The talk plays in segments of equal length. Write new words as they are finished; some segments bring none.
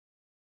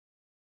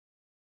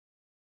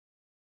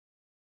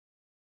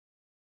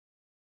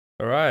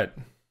Alright,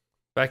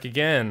 back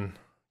again.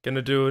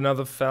 Gonna do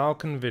another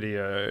Falcon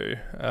video.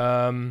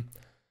 I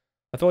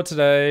thought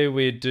today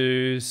we'd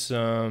do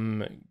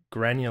some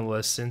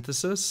granular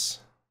synthesis.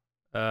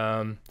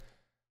 One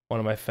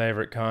of my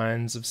favorite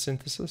kinds of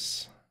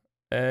synthesis.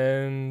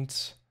 And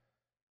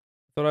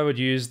I thought I would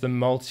use the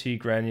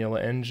multi-granular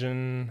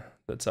engine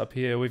that's up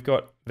here. We've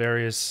got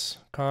various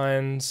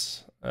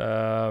kinds.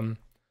 Granular,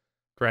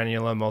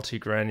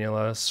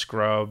 multi-granular,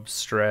 scrub,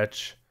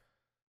 stretch,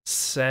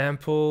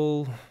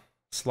 sample,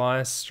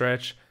 slice,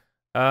 stretch.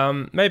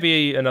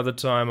 Maybe another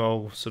time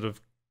I'll sort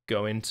of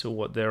go into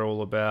what they're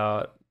all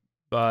about,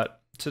 but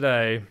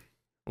today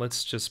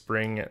let's just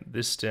bring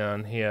this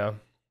down here.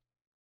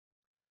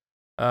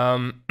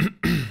 Oh,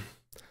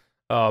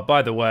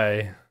 by the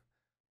way,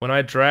 when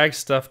I drag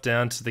stuff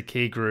down to the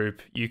key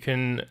group, you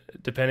can,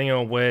 depending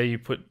on where you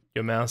put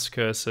your mouse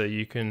cursor,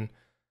 you can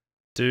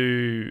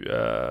do,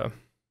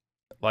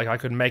 like I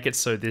could make it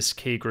so this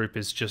key group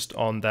is just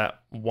on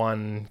that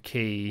one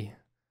key,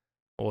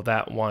 or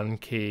that one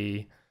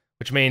key,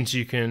 which means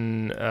you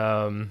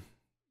can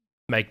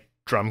make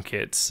drum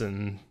kits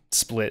and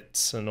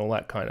splits and all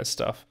that kind of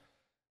stuff,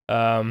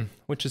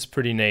 which is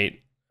pretty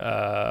neat.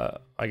 I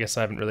guess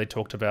I haven't really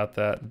talked about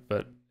that,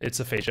 but it's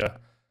a feature.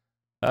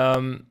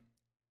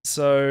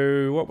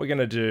 So what we're going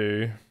to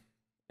do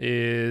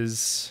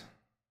is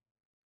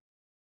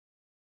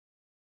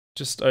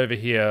just over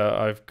here,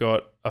 I've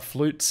got a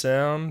flute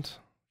sound,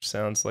 which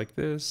sounds like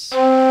this.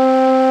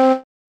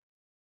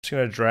 Just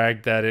going to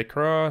drag that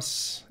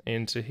across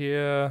into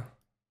here,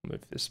 move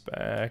this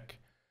back.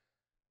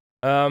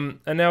 And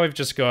now we've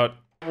just got,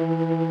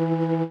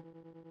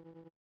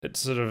 it's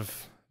sort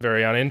of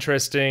very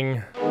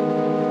uninteresting,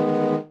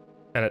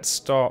 and it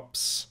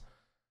stops.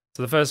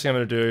 So the first thing I'm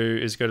going to do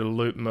is go to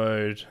loop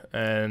mode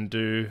and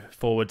do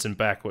forwards and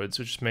backwards,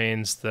 which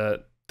means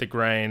that the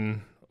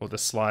grain or the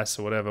slice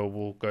or whatever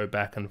will go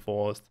back and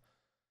forth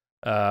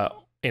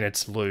in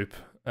its loop.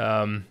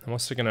 I'm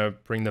also going to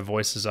bring the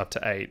voices up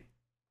to 8.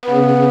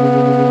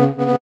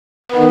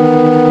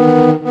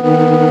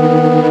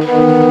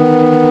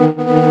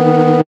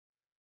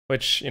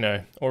 Which, you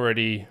know,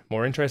 already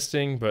more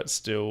interesting, but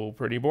still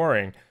pretty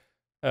boring.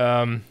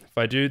 If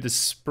I do the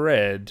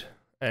spread,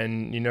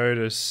 and you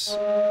notice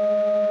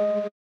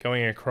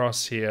going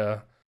across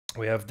here,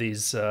 we have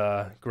these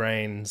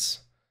grains,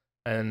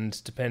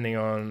 and depending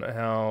on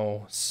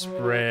how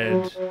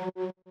spread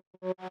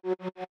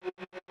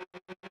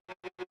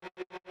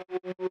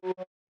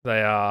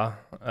they are,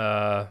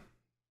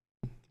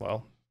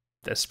 well,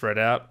 they're spread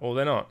out or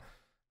they're not.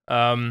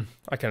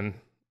 I can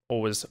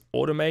always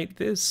automate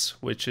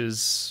this, which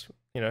is,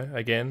 you know,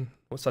 again,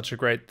 what's such a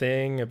great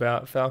thing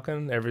about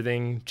Falcon.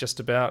 Everything just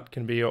about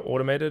can be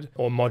automated,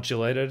 or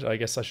modulated, I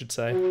guess I should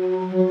say.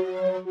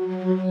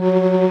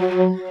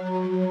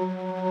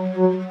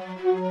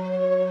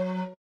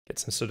 Get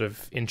some sort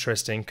of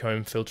interesting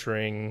comb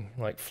filtering,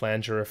 like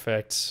flanger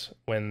effect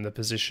when the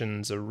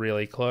positions are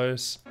really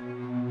close.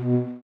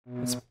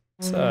 Let's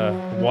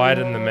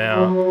widen them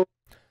out.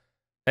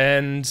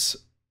 And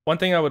one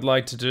thing I would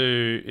like to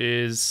do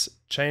is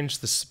change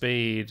the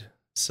speed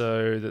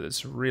so that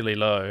it's really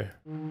low.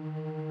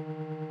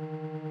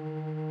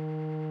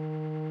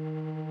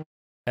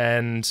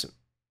 And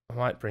I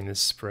might bring this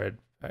spread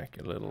back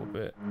a little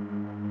bit.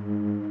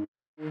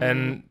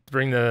 And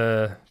bring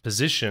the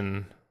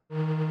position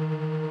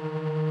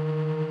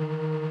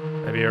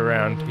maybe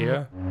around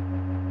here.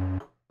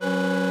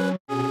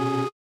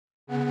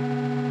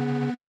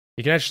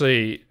 You can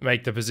actually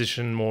make the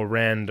position more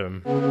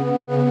random.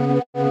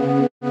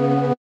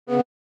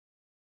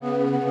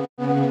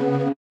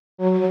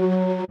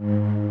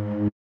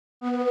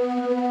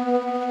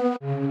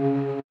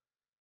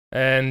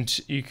 And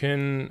you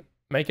can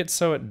make it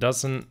so it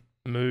doesn't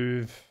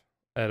move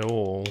at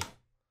all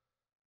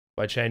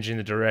by changing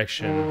the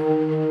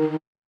direction.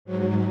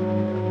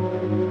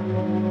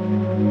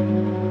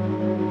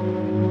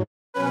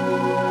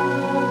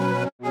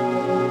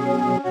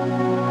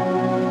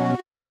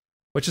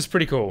 Which is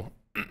pretty cool.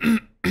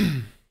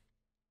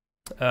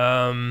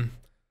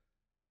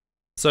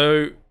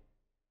 So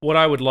what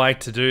I would like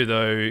to do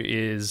though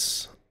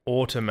is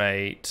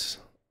automate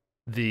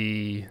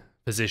the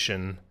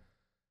position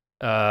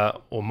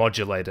or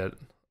modulate it.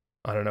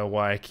 I don't know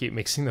why I keep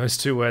mixing those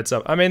two words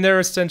up. I mean, they're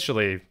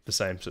essentially the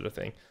same sort of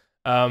thing.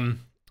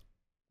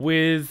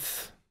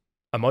 With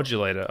a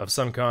modulator of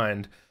some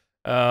kind.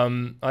 I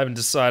haven't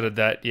decided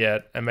that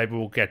yet, and maybe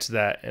we'll get to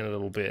that in a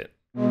little bit.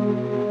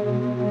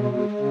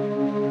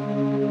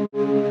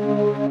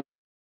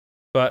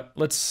 But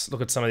let's look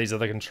at some of these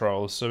other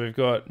controls. So we've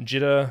got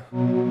jitter.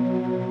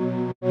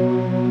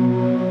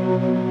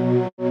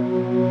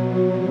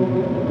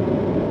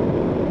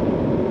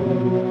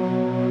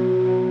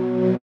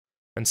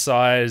 And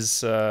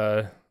size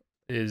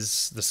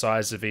is the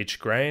size of each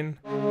grain.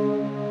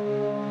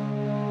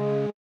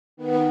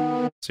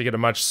 So you get a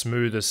much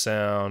smoother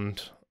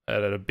sound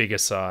at a bigger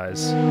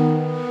size.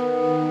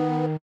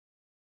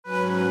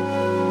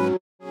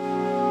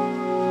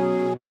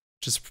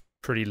 Which is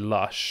pretty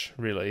lush,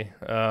 really.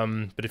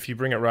 But if you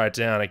bring it right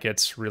down, it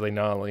gets really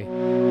gnarly.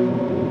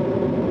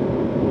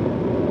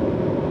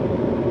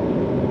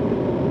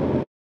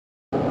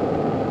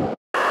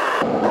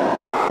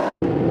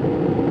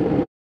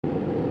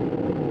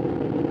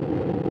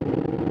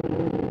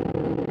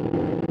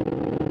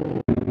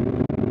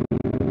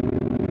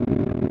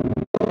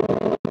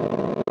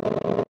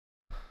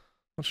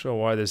 Not sure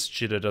why this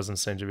jitter doesn't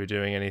seem to be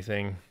doing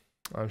anything.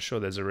 I'm sure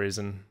there's a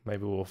reason.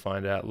 Maybe we'll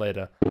find out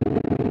later.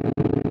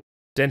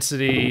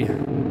 Density,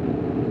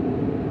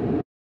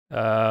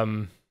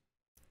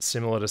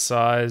 similar to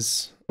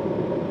size.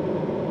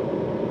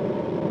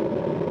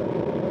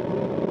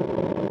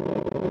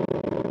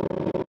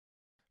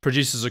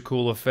 Produces a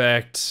cool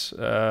effect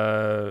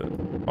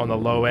on the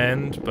low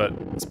end, but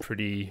it's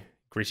pretty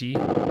gritty.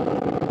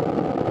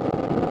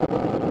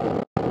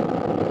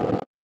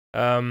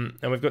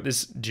 And we've got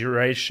this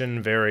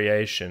duration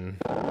variation.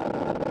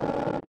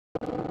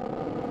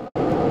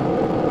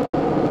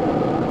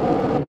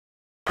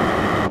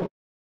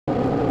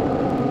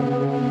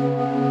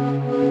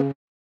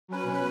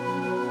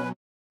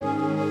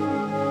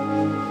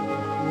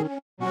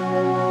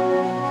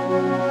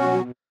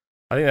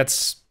 I think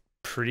that's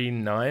pretty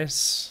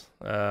nice.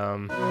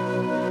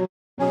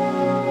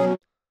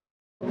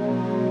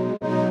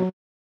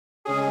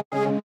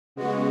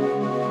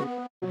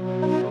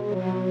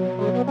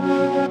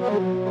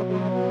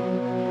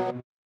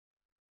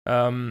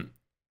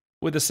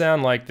 With a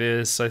sound like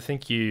this, I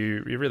think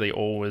you really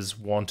always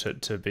want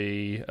it to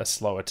be a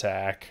slow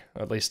attack.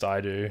 At least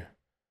I do.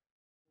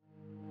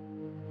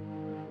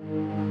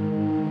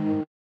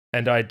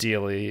 And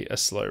ideally a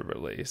slow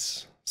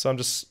release. So I'm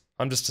just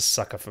a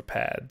sucker for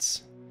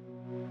pads.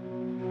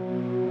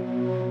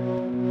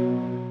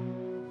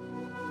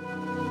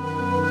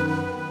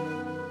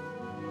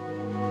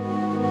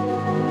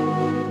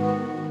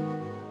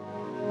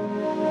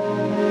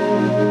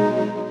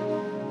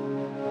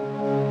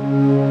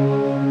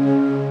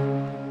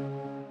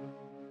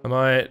 I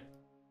might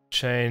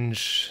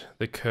change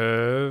the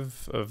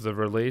curve of the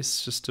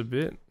release just a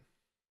bit.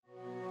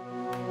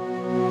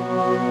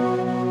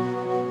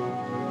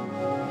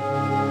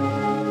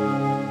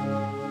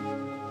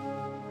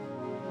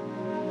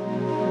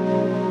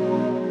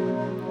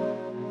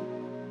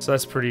 So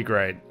that's pretty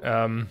great.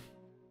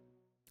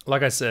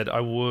 Like I said, I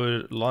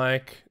would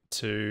like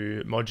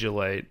to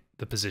modulate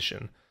the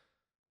position.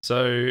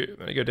 So I'm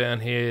gonna go down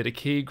here to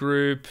key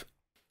group.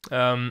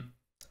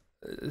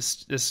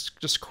 There's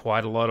just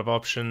quite a lot of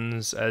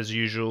options as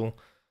usual.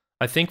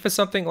 I think for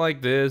something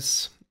like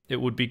this,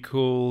 it would be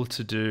cool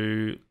to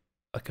do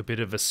like a bit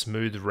of a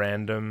smooth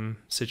random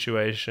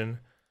situation,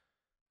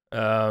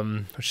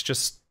 which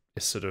just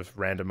sort of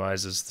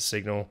randomizes the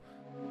signal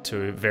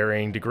to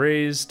varying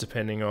degrees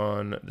depending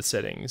on the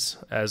settings,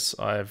 as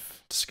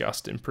I've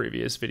discussed in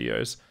previous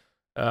videos.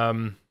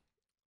 I'm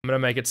going to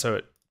make it so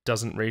it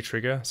doesn't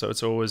re-trigger, so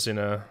it's always in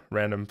a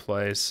random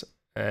place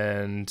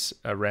and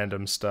a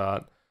random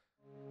start.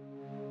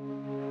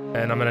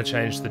 And I'm going to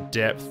change the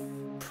depth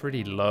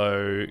pretty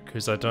low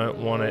because I don't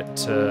want it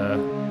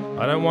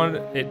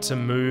to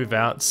move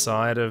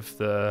outside of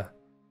the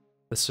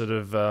sort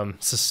of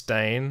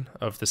sustain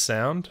of the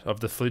sound, of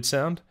the flute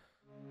sound.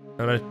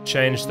 I'm going to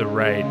change the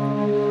rate.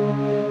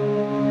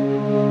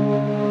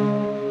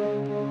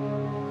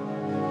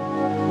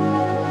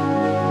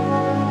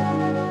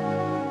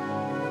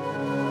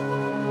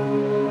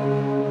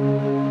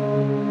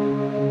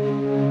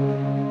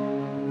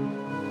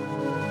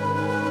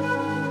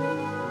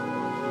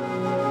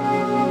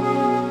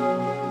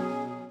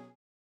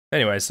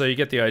 Anyway, so you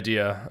get the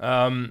idea.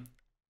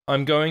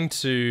 I'm going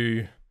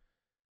to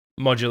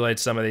modulate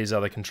some of these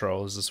other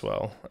controls as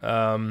well.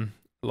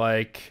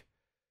 Like,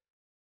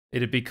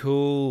 it'd be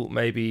cool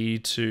maybe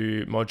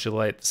to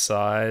modulate the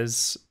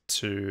size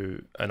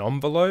to an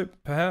envelope,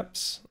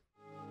 perhaps.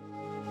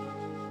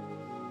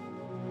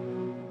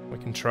 We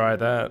can try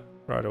that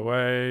right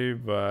away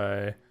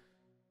by...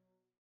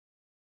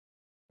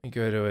 We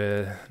go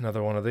to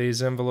another one of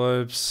these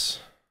envelopes.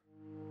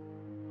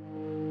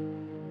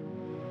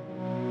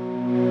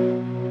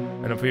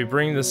 And if we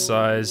bring the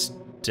size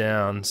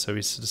down, so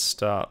we sort of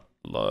start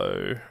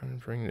low, and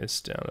bring this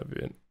down a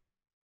bit.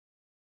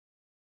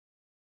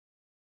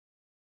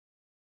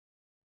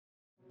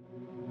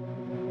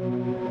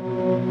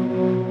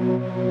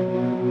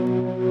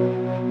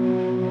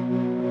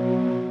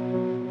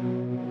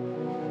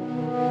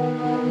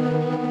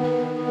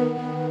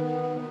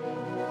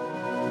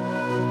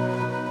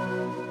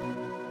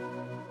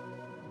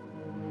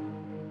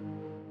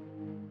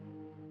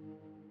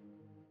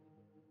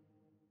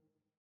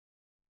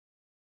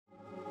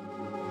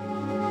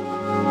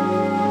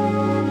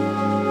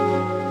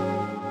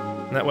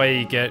 That way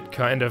you get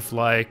kind of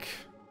like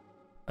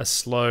a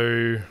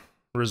slow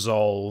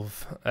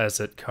resolve as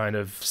it kind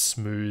of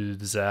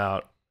smooths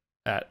out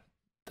at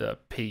the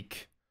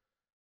peak,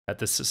 at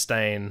the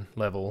sustain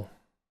level.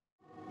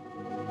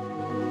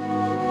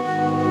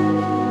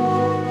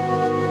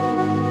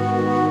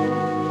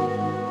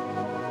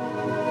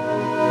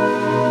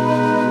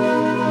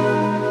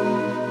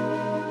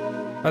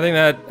 I think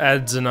that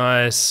adds a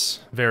nice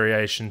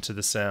variation to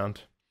the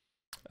sound.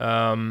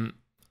 I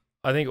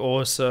think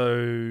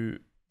also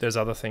there's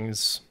other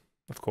things,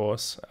 of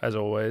course, as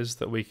always,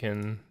 that we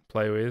can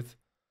play with.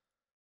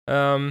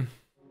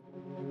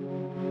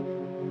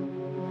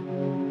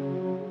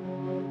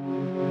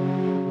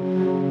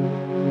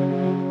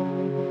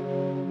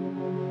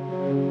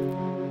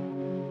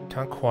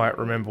 Can't quite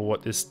remember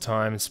what this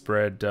time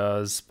spread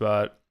does,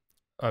 but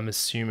I'm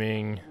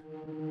assuming...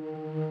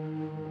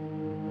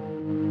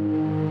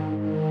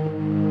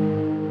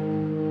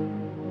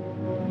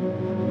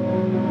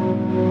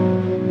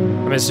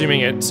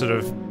 it sort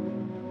of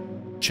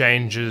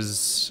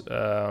changes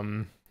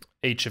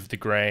each of the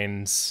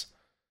grains'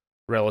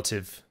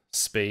 relative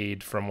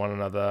speed from one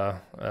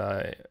another,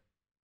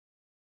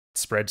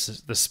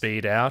 spreads the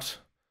speed out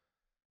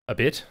a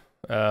bit.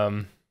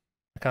 I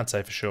can't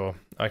say for sure.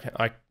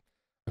 I'm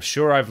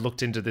sure I've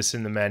looked into this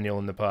in the manual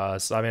in the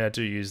past. I mean, I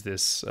do use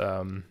this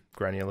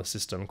granular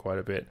system quite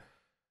a bit,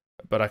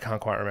 but I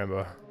can't quite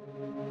remember.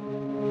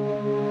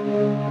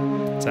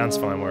 It sounds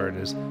fine where it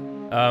is.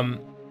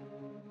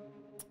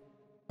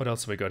 What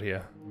else have we got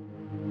here?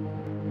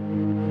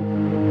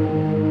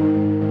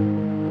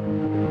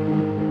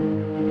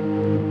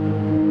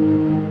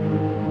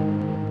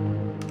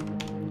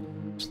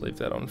 Just leave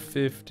that on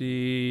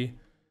 50.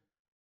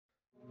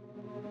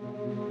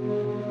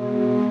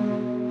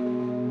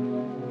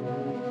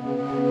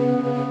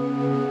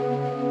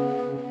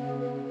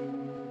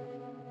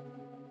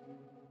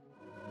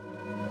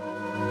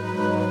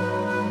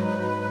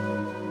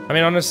 I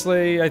mean,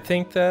 honestly, I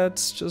think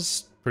that's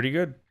just pretty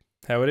good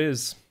how it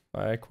is.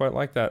 I quite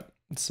like that.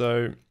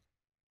 So,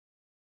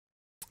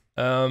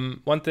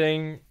 one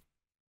thing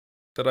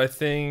that I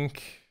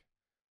think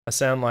a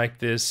sound like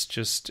this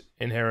just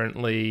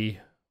inherently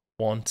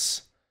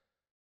wants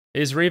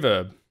is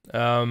reverb.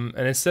 And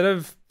instead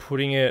of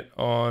putting it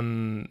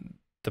on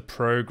the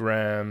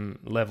program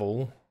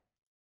level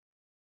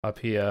up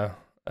here,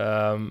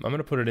 I'm going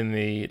to put it in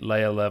the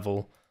layer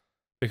level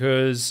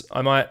because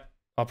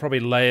I'll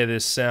probably layer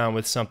this sound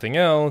with something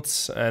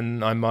else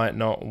and I might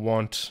not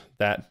want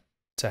that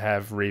to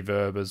have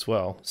reverb as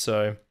well.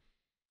 So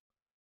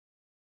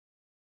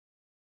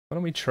why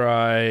don't we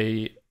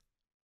try,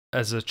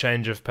 as a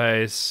change of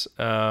pace,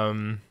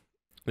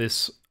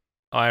 this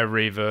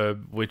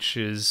iReverb, which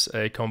is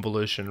a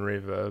convolution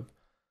reverb.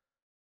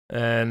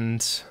 And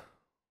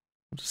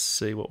we'll just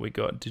see what we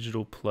got.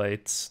 Digital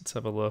plates. Let's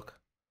have a look.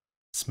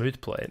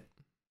 Smooth plate.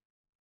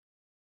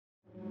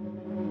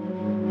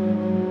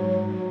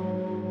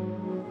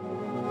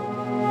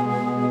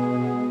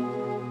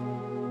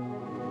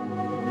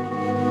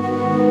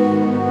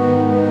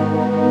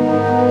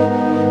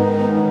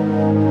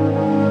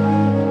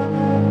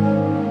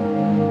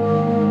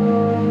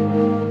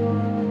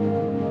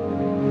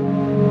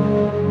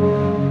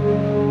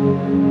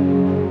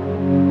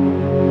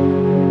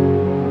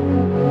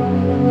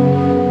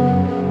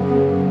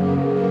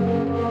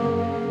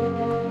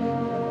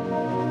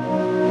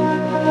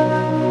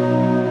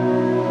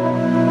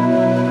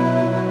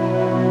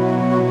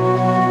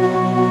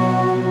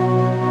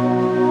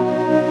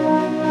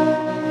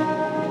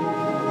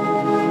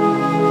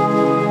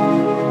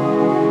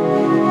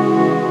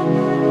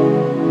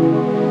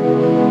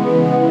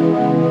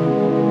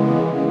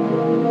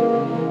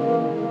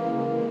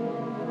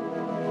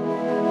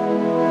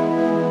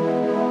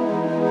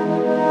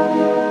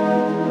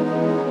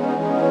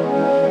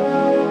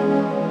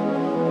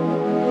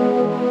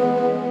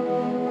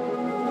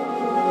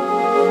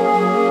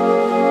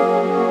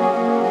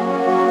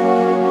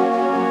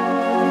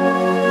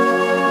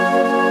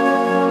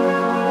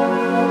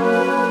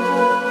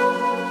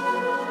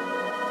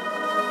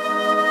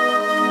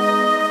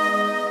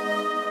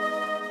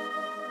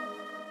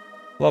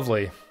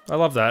 Lovely. I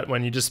love that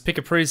when you just pick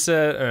a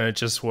preset and it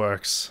just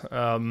works.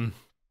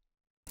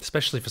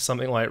 Especially for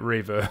something like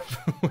reverb,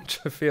 which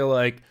I feel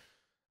like,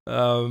 you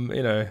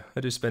know, I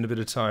do spend a bit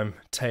of time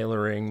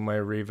tailoring my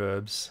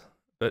reverbs,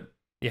 but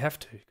you have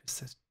to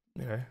because,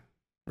 you know,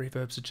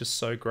 reverbs are just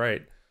so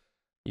great.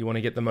 You want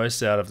to get the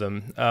most out of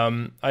them.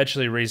 I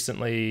actually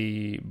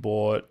recently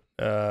bought,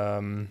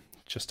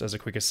 just as a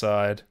quick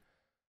aside,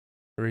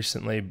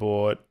 recently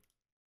bought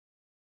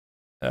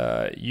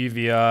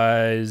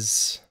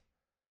UVI's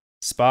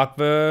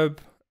SparkVerb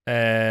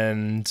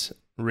and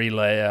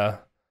Relayer.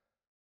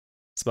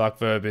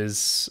 SparkVerb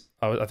is,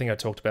 I think I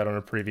talked about on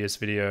a previous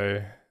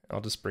video. I'll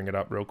just bring it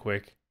up real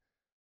quick.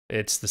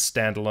 It's the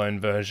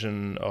standalone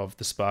version of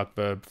the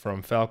SparkVerb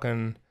from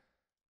Falcon.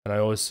 And I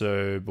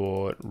also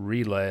bought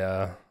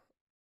Relayer,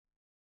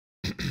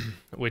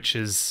 which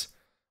is,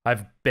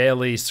 I've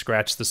barely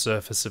scratched the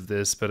surface of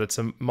this, but it's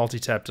a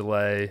multi-tap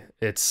delay.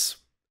 It's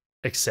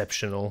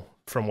exceptional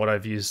from what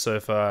I've used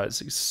so far.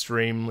 It's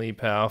extremely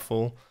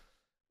powerful.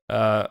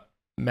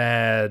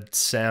 Mad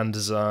sound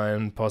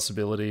design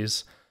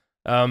possibilities.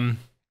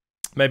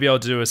 Maybe I'll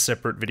do a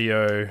separate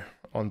video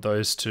on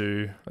those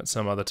two at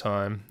some other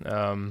time.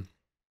 I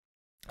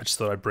just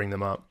thought I'd bring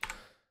them up.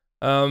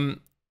 Let's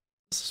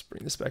just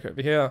bring this back over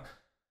here.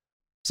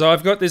 So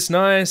I've got this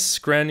nice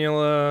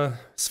granular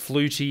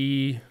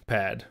fluty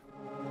pad,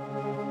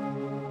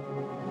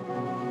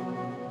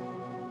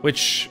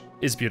 which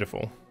is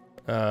beautiful.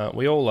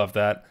 We all love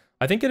that.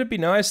 I think it'd be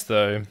nice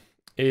though,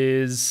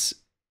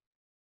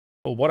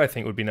 or what I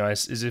think would be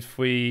nice is if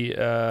we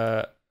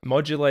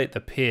modulate the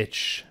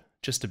pitch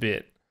just a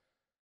bit.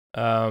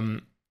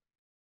 And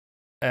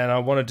I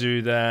want to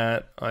do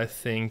that, I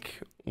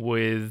think,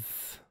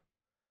 with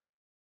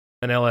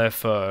an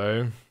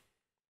LFO.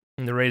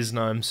 And the reason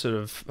I'm sort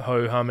of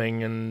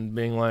ho-humming and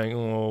being like,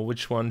 oh,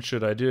 which one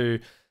should I do?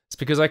 It's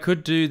because I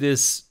could do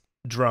this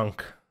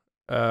drunk,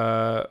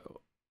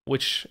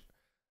 which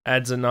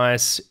adds a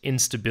nice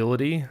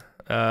instability.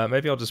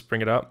 Maybe I'll just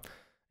bring it up.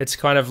 It's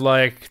kind of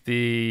like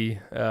the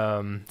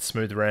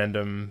smooth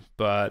random,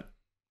 but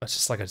it's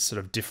just like a sort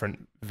of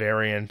different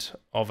variant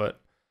of it.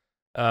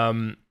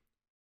 And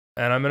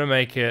I'm going to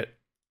make it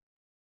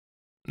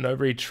no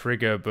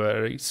re-trigger,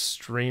 but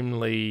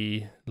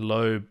extremely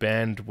low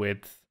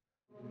bandwidth.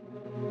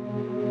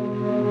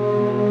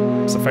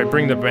 So if I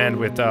bring the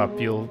bandwidth up,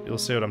 you'll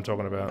see what I'm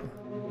talking about.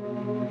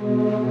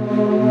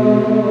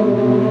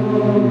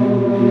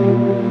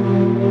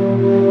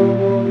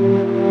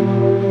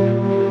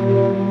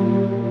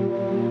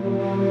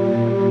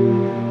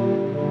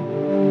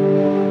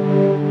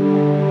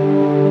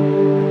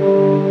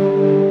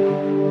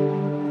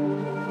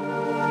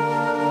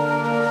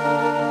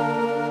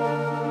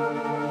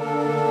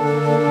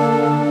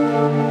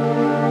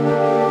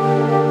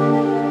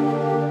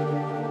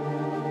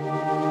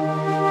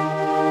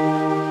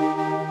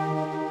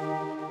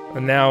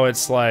 Now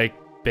it's like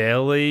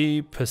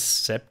barely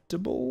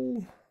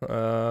perceptible.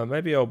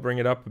 Maybe I'll bring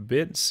it up a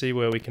bit, see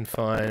where we can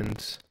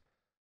find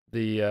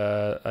the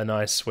a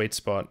nice sweet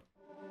spot.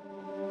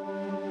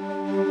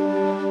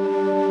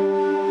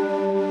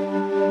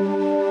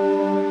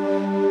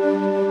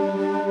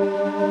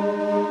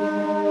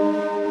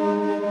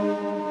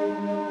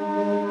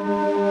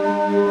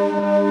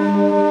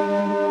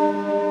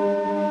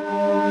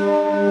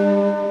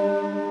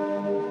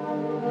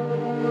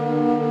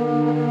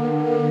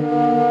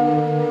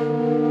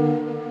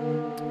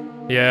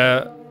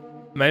 Yeah,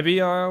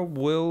 maybe I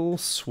will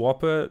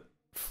swap it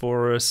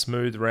for a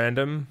smooth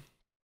random.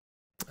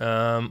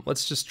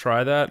 Let's just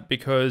try that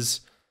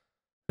because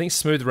I think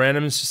smooth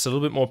random is just a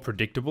little bit more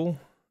predictable,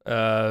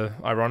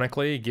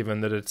 ironically,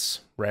 given that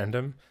it's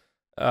random.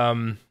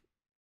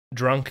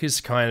 Drunk is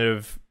kind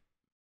of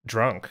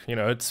drunk, you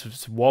know,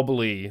 it's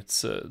wobbly,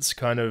 it's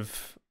kind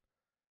of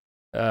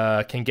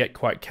can get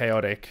quite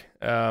chaotic.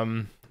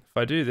 If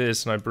I do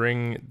this and I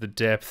bring the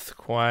depth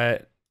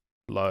quite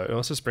low,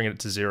 let's just bring it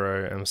to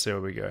 0 and we'll see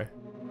where we go.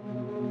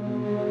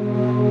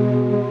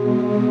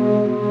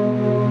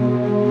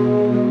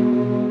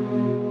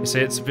 You see,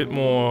 it's a bit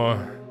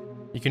more,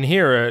 you can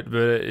hear it, but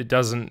it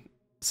doesn't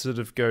sort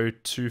of go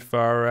too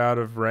far out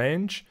of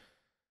range.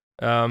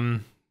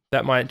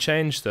 That might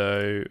change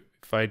though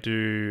if I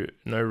do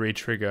no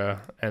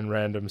re-trigger and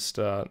random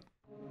start.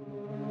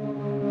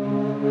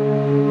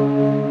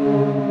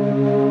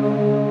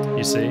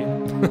 You see?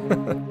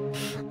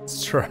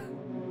 Let's try.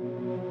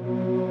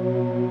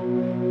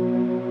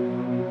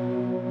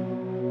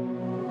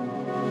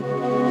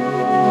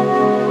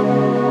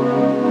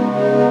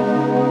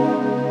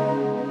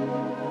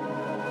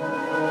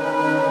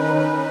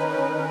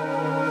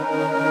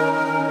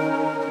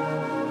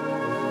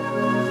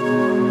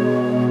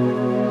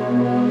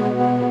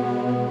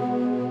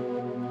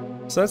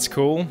 So that's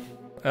cool.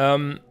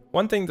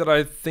 One thing that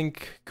I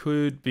think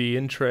could be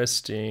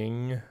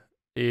interesting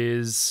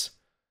is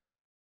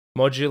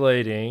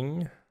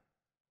modulating,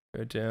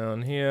 go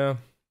down here,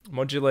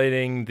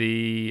 modulating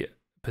the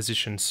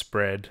position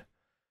spread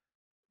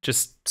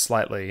just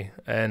slightly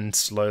and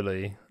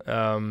slowly.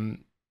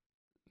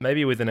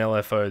 Maybe with an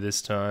LFO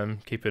this time,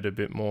 keep it a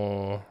bit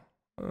more,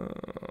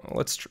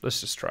 let's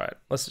just try it.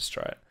 Let's just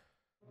try it.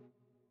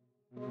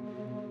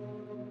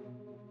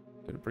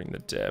 Gotta bring the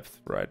depth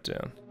right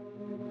down.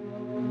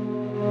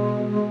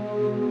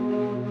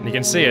 And you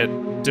can see it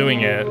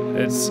doing it.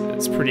 It's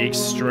pretty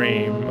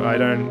extreme.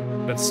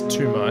 That's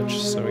too much,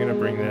 so we're gonna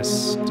bring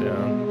this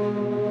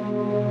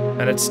down.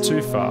 And it's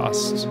too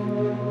fast.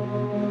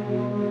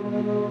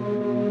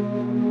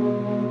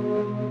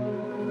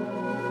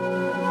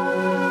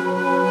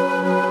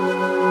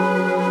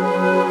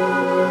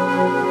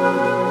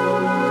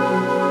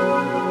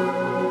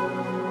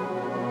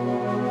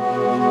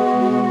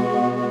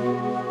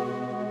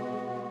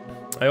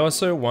 I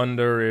also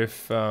wonder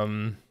if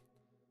I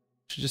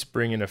should just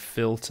bring in a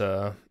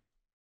filter.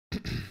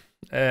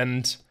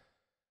 And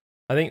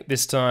I think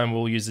this time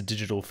we'll use a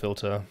digital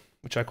filter,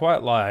 which I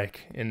quite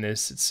like in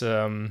this. It's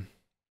I don't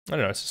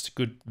know, it's just a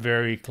good,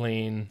 very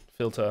clean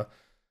filter.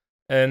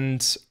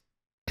 And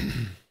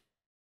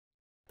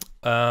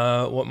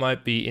what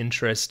might be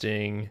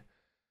interesting,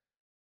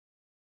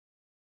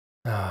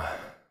 how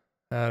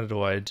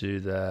do I do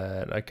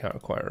that? I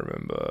can't quite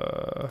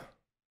remember.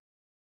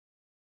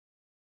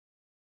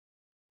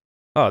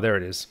 Oh, there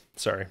it is.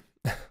 Sorry.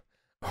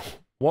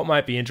 What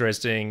might be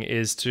interesting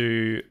is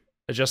to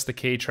adjust the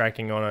key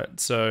tracking on it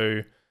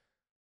so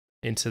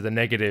into the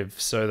negative,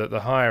 so that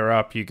the higher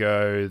up you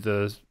go,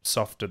 the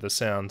softer the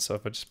sound. So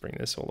if I just bring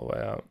this all the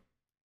way up,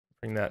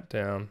 bring that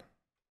down.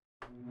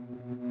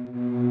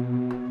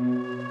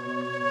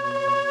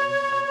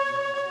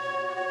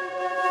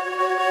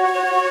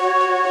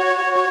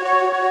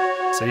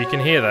 So you can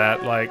hear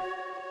that, like,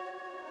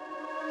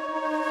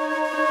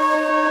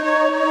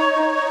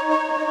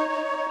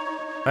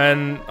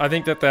 and I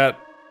think that that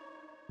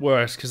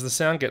works because the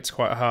sound gets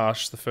quite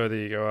harsh the further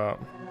you go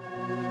up.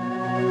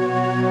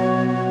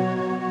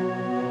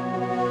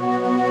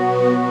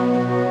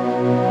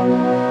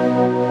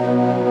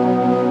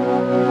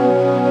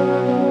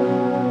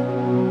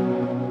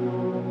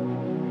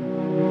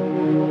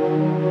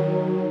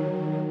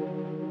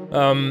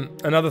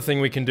 Another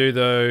thing we can do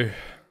though,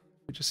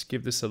 we just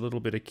give this a little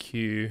bit of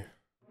Q.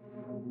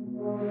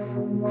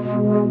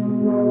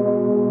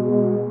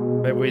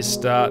 Maybe we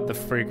start the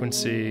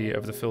frequency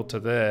of the filter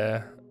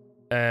there,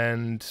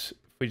 and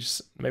we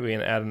just maybe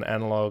add an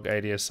analog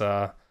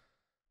ADSR.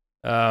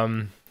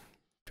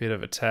 Bit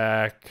of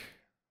attack,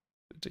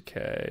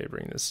 decay,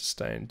 bring the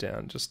sustain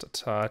down just a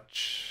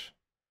touch.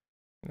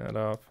 Bring that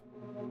up.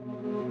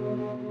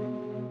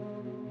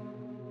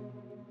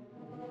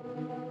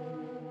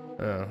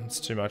 Oh, it's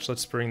too much.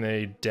 Let's bring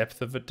the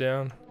depth of it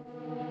down.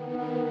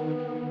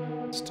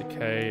 Let's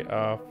decay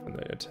up and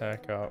the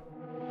attack up.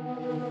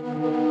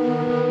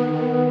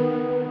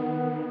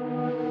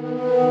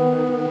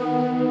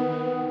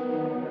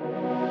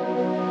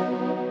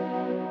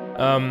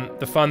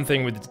 The fun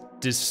thing with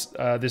this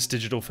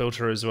digital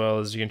filter as well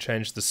is you can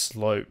change the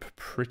slope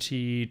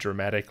pretty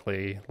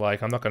dramatically.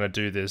 Like, I'm not going to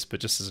do this,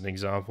 but just as an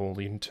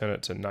example, you can turn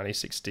it to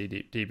 96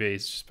 dB.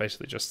 It's just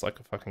basically just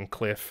like a fucking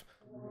cliff.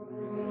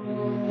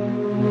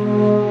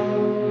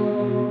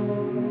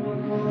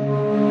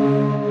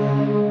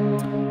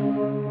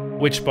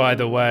 Which, by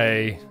the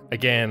way,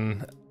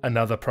 again,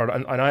 another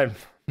product, and I'm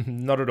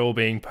not at all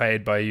being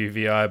paid by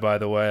UVI, by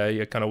the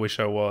way. I kind of wish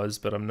I was,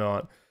 but I'm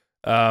not.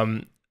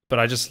 But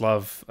I just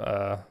love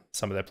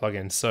some of their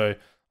plugins. So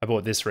I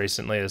bought this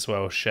recently as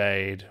well,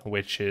 Shade,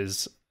 which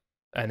is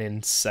an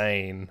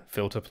insane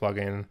filter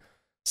plugin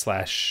 /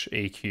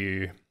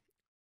 EQ.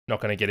 Not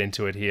going to get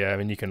into it here. I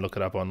mean, you can look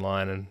it up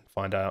online and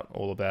find out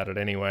all about it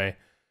anyway.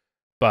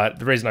 But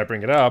the reason I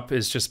bring it up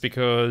is just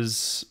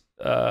because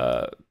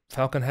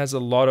Falcon has a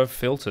lot of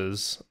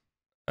filters,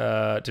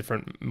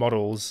 different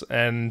models,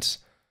 and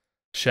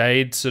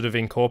Shade sort of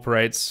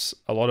incorporates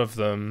a lot of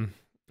them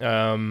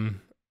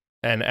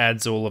and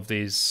adds all of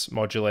these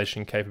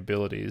modulation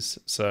capabilities.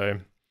 So,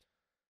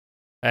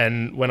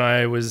 and when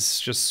I was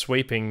just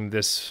sweeping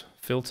this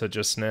filter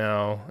just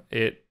now,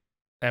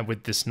 and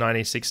with this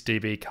 96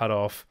 dB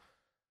cutoff,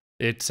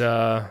 it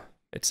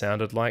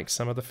sounded like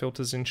some of the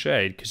filters in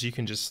Shade, because you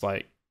can just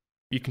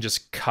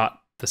cut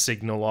the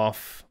signal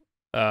off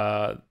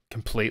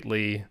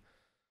completely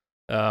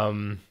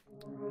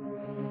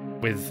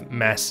with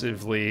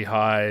massively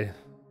high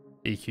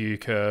EQ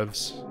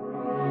curves.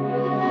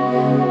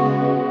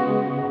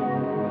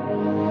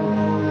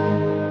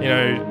 You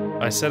know,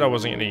 I said I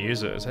wasn't going to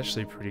use it. It's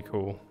actually pretty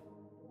cool.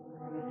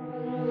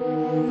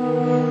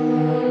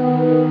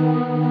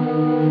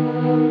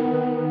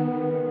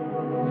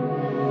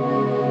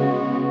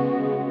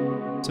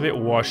 It's a bit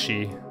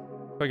washy.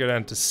 If I go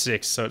down to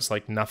 6, so it's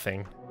like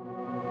nothing.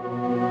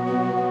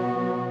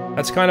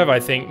 That's kind of, I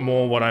think,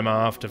 more what I'm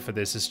after for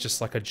this, is just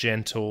like a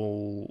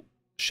gentle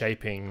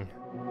shaping.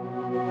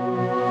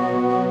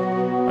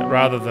 Like,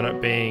 rather than it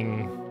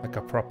being like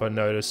a proper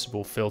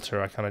noticeable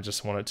filter, I kind of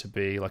just want it to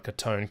be like a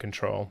tone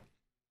control.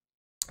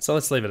 So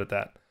let's leave it at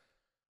that.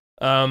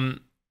 So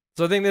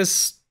I think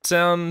this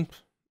sound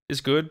is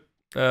good.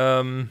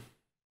 There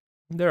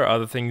are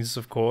other things,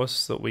 of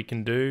course, that we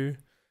can do.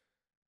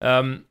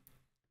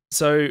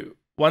 So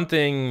one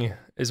thing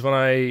is, when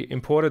I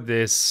imported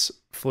this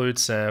flute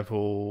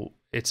sample,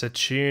 it's a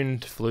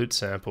tuned flute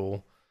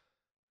sample.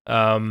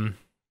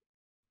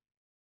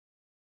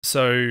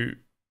 So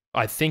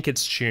I think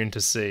it's tuned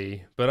to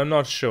C, but I'm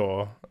not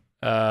sure.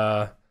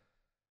 So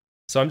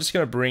I'm just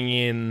going to bring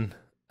in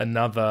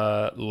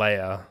another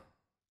layer.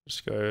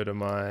 Just go to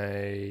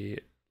my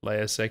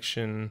layer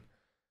section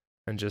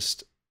and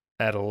just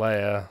add a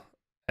layer.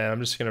 And I'm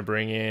just going to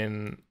bring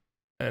in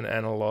an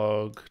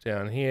analog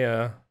down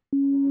here,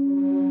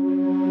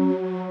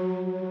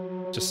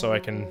 just so I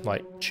can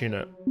like tune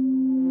it.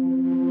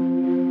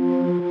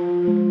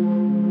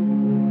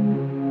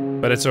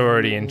 But it's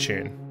already in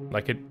tune.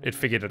 Like it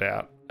figured it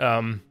out.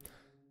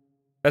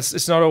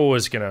 It's not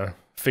always gonna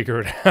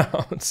figure it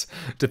out,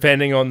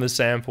 depending on the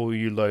sample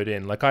you load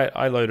in. Like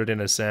I loaded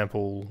in a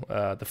sample,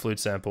 the flute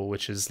sample,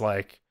 which is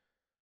like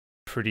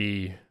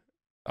pretty.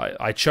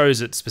 I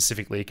chose it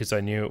specifically because I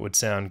knew it would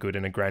sound good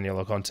in a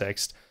granular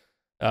context.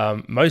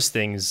 Most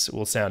things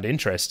will sound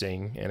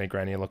interesting in a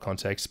granular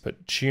context,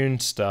 but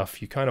tuned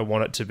stuff, you kind of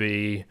want it to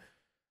be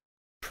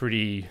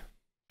pretty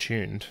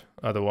tuned.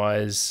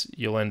 Otherwise,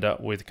 you'll end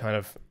up with kind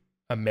of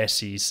a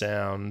messy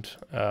sound.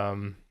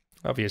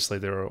 Obviously,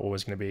 there are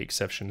always going to be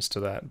exceptions to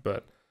that,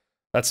 but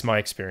That's my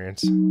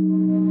experience. So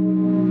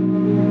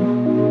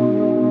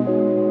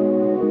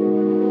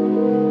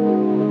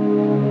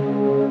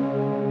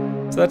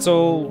that's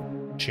all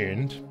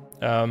tuned.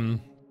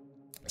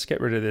 Let's get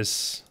rid of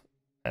this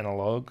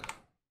analog.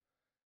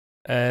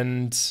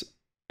 And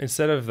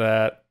instead of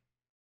that,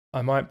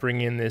 I might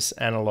bring in this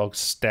analog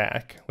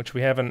stack, which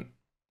we haven't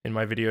in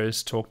my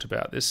videos talked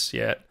about this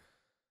yet.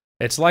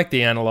 It's like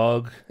the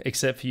analog,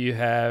 except for you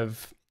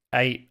have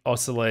 8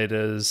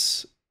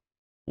 oscillators,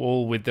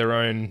 all with their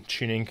own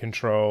tuning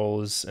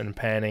controls and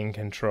panning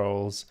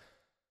controls.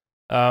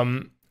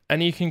 And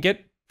you can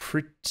get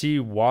pretty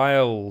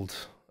wild,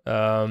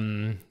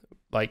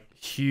 like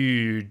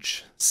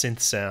huge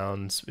synth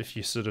sounds if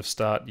you sort of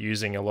start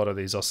using a lot of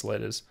these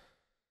oscillators.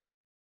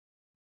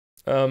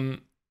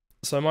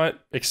 So I might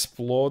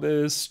explore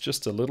this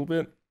just a little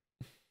bit.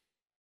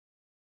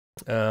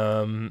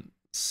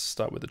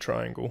 Start with the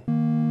triangle.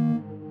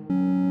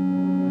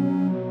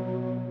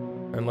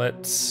 And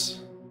let's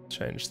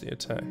change the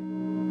attack.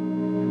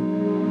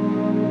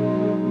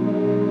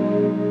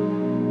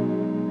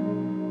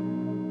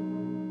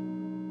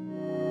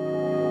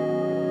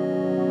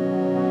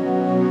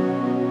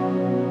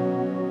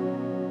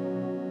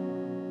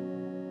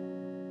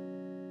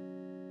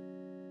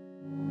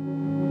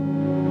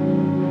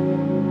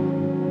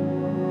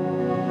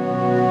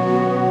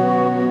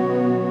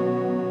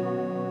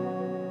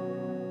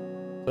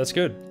 That's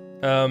good.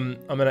 I'm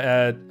going to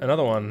add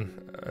another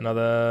one,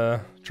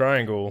 another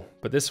triangle,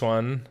 but this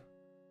one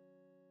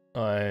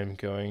I'm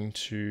going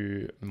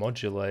to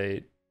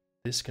modulate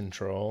this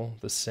control,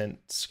 the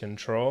synths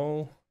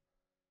control,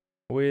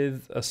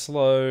 with a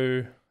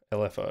slow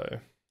LFO.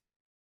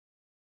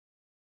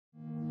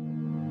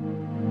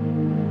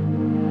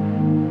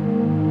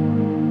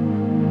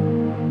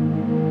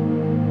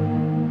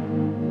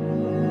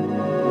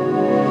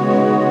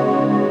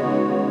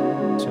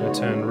 So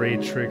turn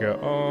read trigger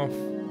off.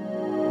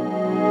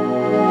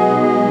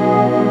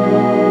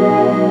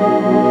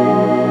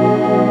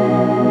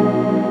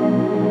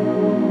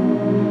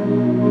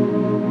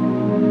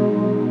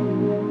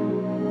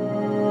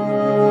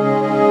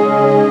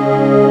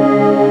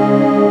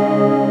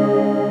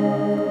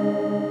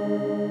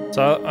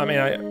 So, I mean,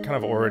 I kind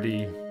of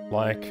already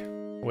like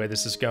where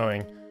this is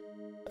going.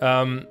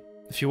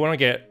 If you want to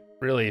get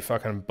really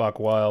fucking buck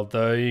wild,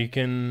 though, you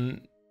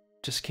can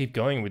just keep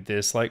going with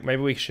this. Like,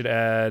 maybe we should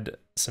add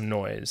some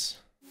noise.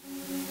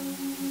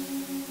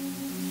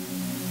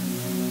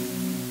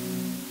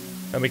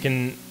 And we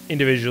can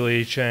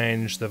individually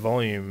change the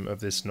volume of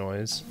this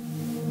noise.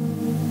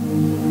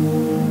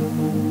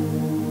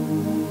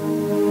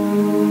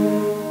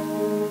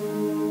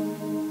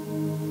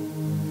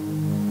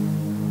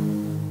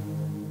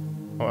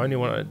 I only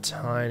want a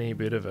tiny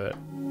bit of it.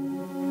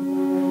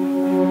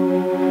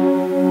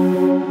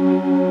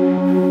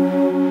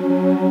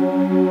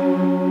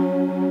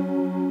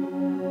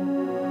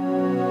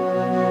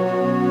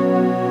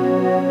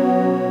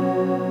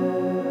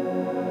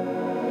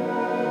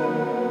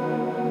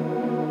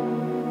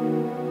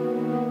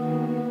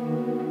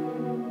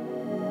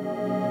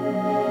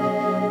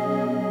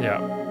 Yeah.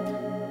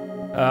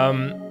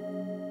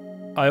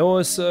 I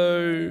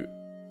also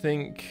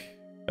think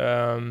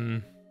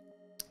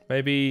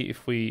maybe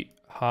if we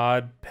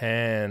hard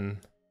pan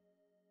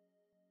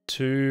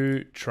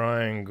 2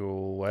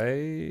 triangle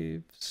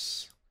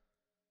waves,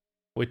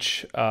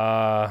 which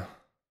are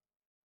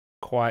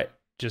quite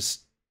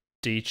just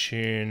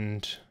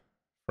detuned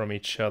from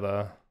each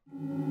other.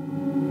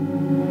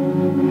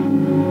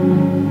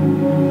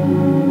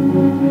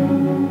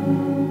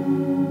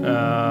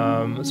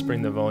 Let's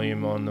bring the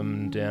volume on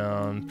them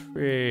down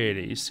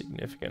pretty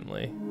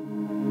significantly.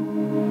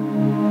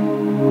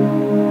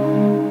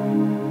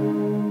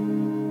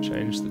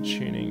 Change the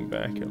tuning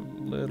back a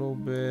little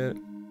bit.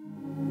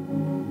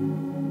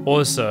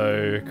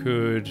 Also,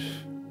 could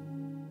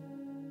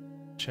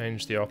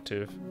change the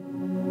octave.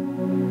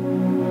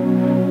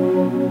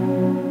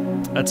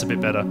 That's a bit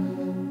better.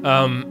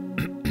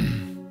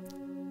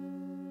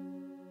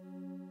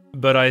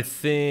 But I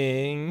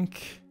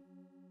think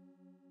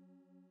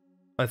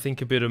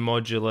a bit of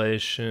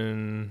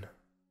modulation,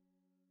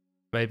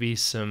 maybe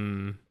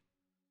some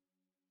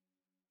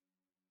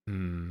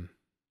maybe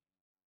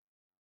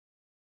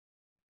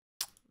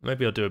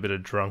I'll do a bit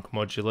of drunk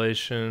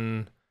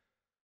modulation,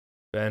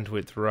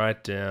 bandwidth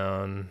right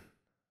down,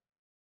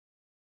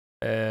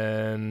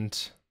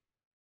 and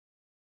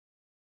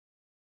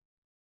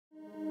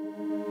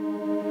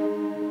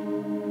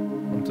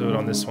I'll do it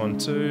on this one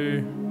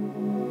too.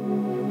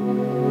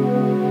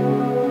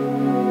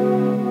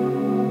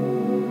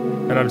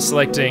 And I'm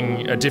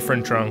selecting a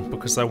different drunk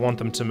because I want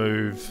them to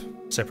move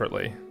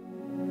separately.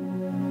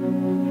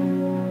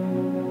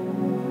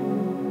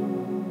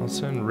 I'll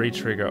turn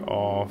retrigger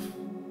off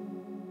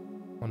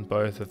on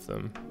both of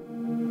them.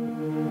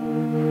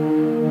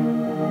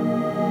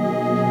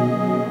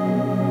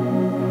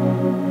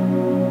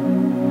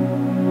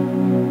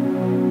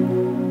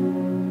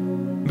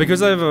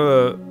 Because I have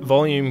a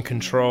volume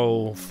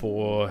control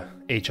for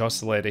each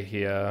oscillator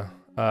here,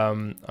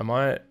 I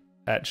might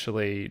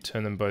actually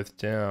turn them both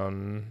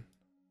down.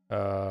 Maybe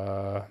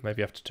I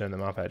have to turn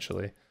them up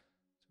actually.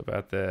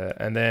 About there,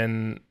 and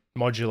then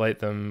modulate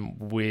them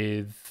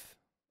with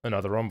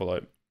another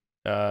envelope.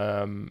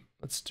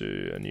 Let's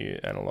do a new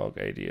analog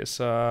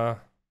ADSR.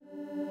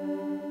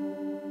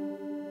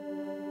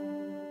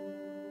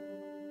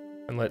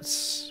 And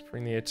let's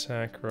bring the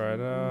attack right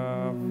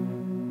up.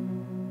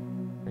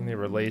 Bring the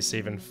release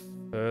even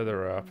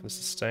further up. The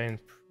sustain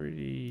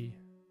pretty...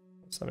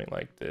 something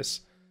like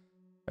this.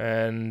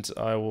 And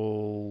I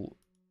will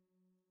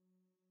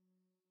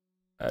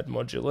add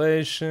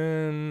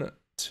modulation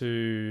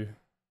to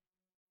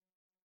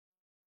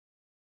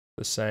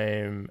the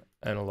same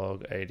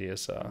analog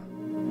ADSR.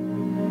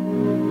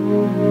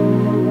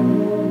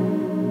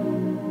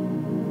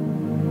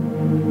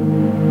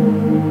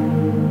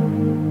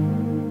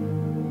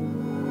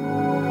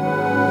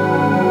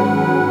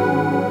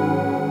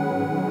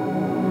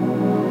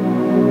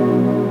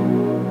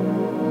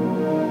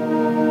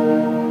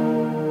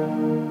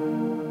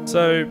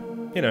 So,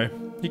 you know,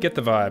 you get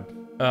the vibe.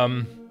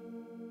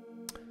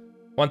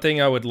 One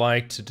thing I would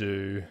like to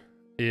do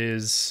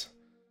is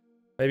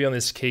maybe on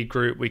this key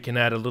group we can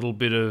add a little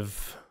bit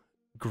of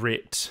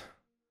grit.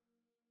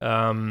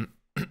 And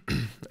we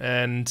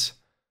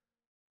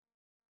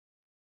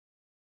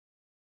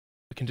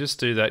can just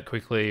do that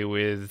quickly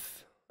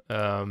with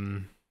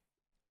the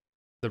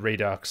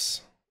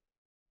Redux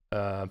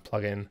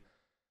plugin.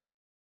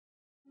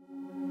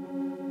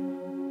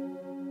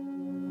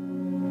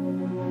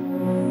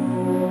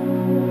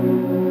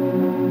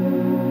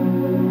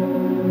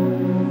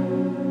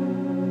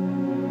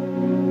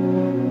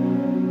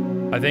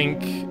 I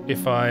think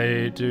if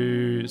I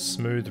do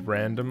smooth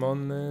random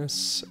on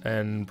this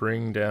and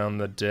bring down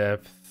the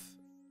depth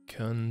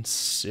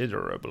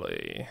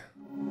considerably.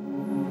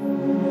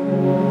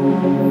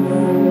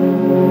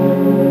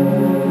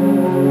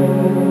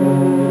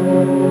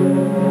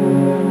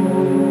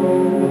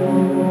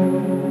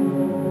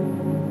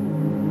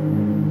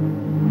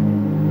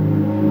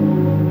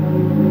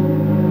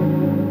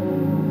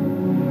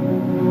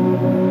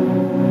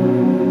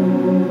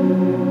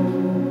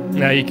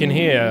 Now you can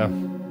hear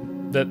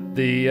that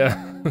the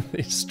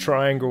these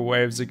triangle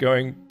waves are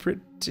going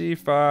pretty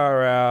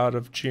far out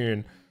of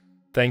tune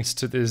thanks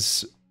to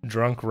this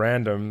drunk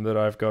random that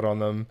I've got on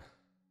them,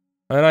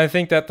 and I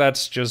think that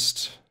that's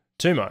just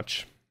too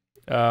much.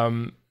 So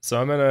I'm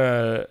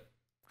gonna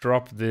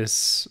drop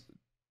this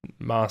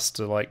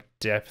master like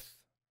depth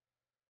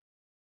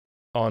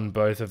on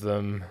both of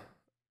them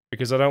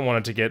because I don't want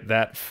it to get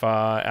that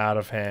far out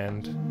of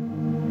hand.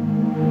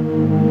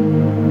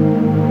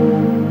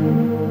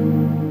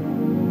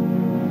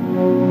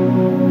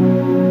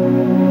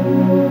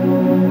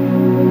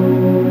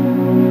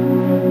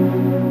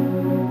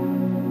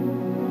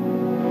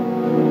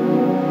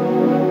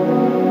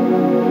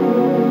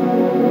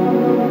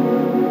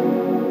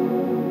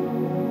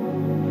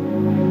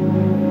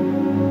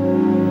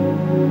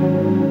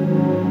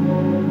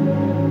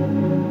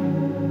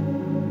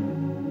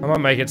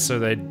 Make it so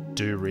they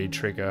do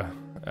re-trigger,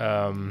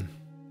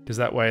 because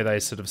that way they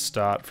sort of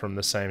start from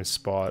the same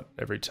spot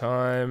every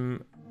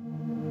time.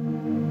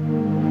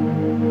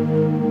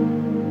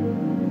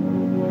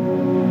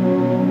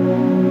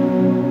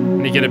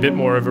 And you get a bit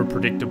more of a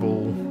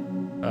predictable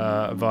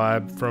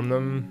vibe from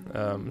them.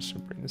 I'm just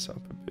gonna bring this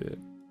up a bit.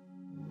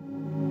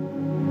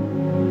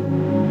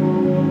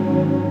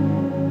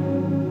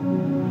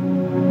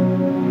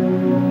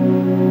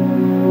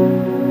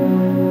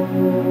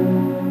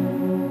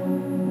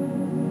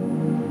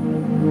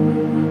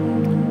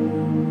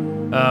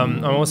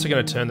 I'm also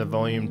going to turn the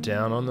volume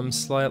down on them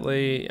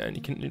slightly, and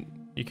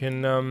you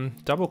can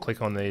double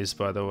click on these,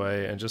 by the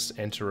way, and just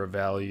enter a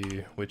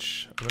value,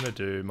 which I'm going to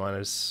do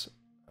minus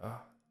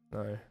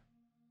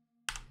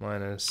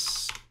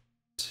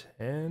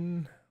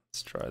 10.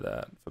 Let's try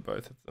that for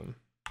both of them.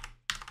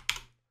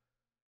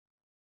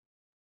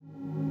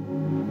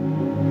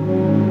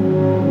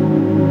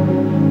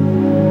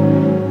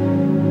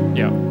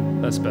 Yeah,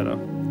 that's better.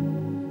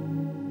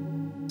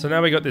 So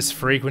now we got this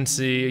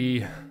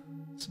frequency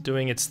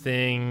doing its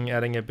thing,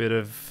 adding a bit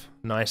of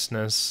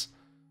niceness.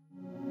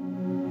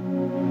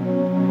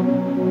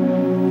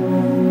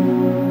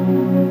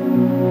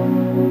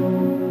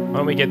 Why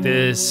don't we get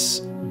this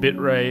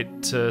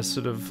bitrate to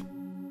sort of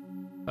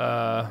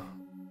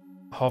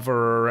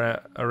hover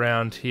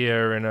around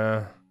here in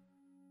a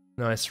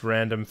nice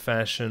random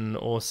fashion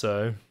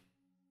also,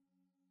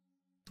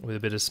 with a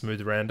bit of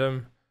smooth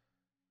random.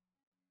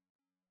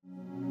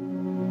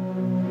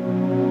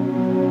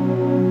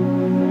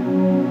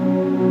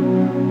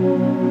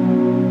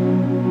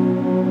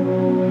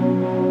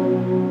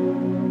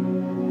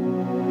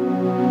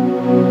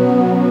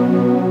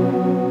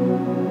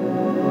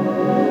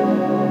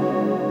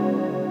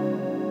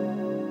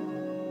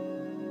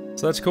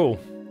 So that's cool.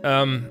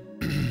 I'm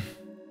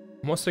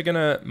also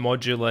gonna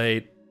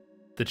modulate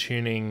the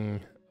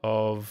tuning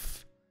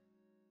of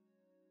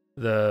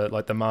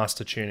the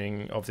master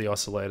tuning of the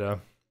oscillator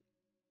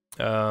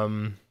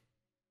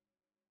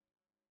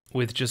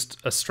with just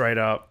a straight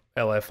up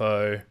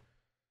LFO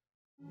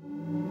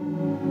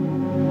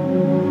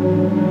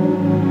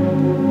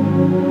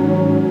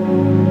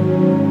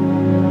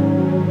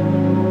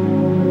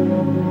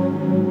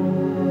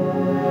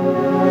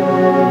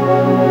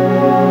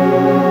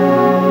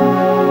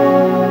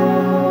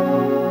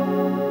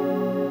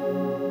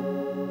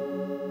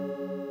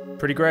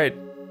Pretty great.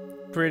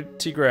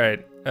 Pretty great.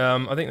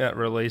 I think that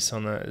release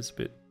on that is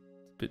a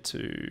bit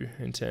too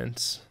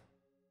intense.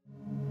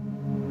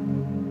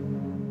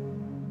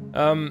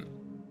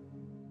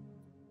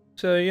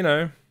 So, you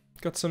know,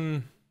 got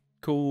some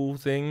cool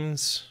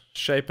things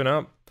shaping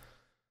up.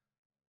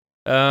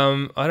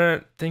 I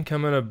don't think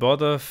I'm gonna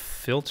bother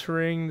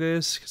filtering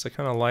this because I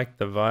kind of like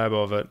the vibe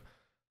of it.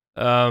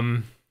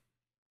 And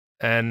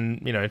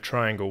you know,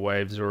 triangle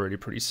waves are already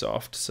pretty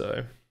soft,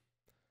 so.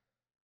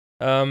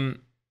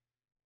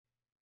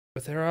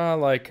 But there are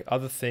like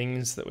other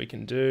things that we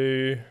can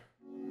do.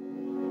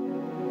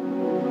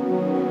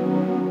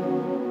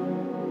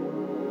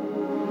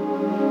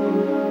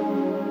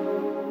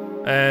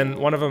 And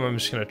one of them I'm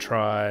just gonna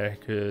try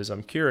because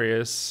I'm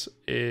curious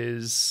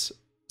is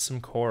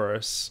some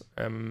chorus.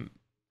 I'm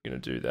gonna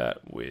do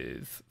that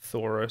with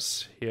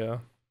Thorus here.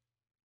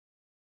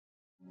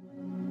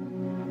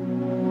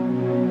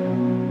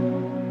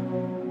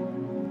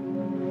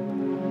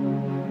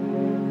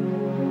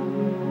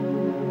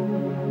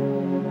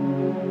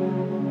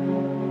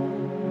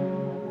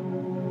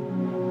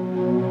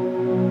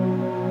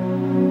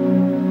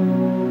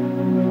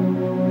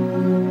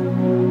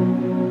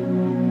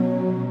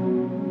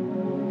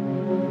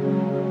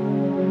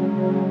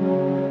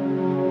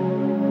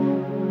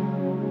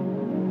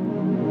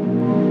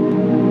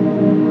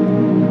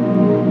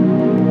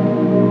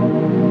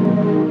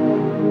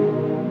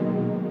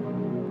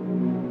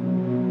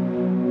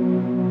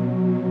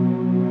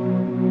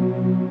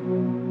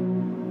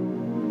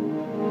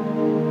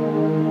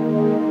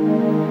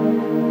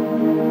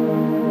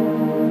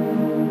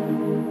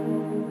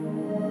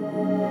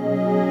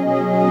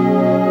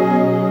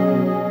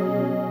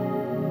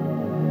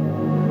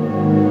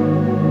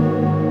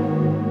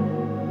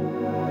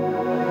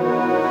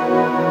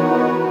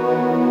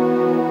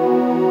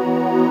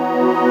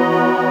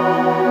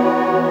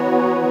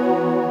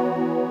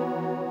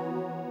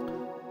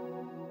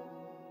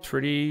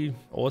 Pretty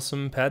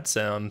awesome pad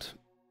sound,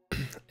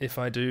 if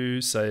I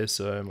do say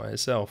so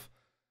myself.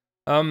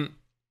 I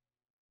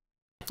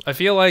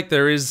feel like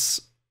there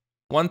is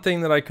one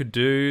thing that I could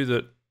do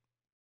that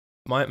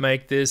might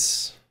make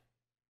this,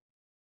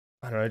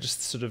 I don't know,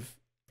 just sort of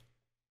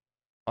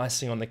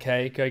icing on the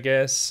cake, I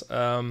guess.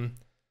 Haven't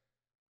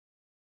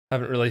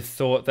really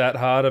thought that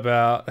hard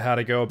about how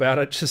to go about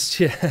it just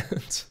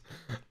yet.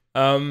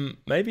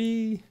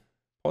 Maybe,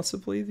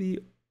 possibly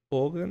the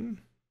organ.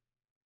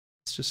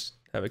 Let's just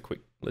have a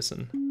quick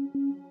listen.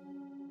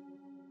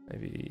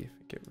 Maybe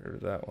get rid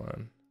of that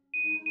one.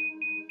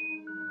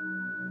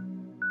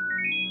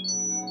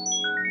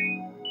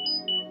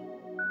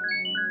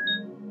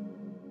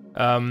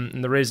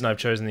 And the reason I've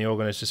chosen the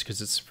organ is just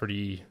because it's a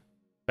pretty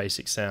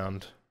basic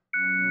sound.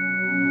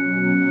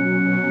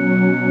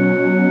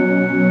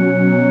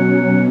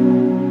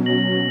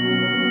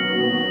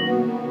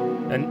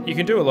 And you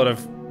can do a lot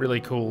of really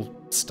cool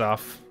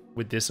stuff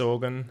with this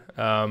organ.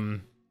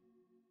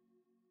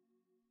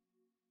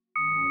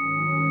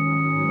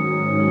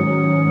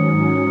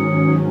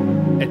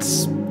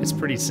 It's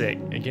pretty sick.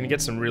 You can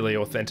get some really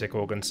authentic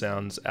organ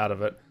sounds out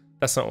of it.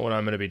 That's not what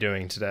I'm going to be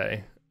doing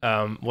today.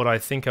 What I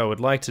think I would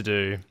like to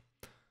do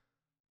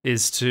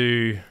is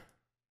to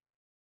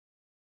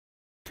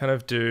kind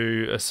of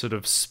do a sort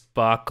of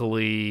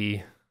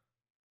sparkly,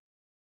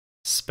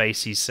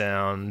 spacey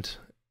sound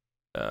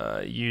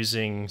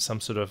using some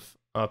sort of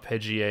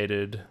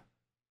arpeggiated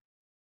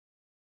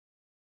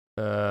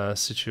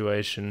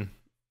situation.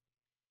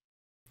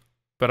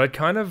 But I'd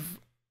kind of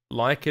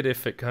like it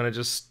if it kind of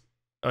just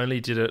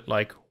only did it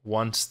like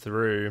once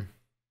through.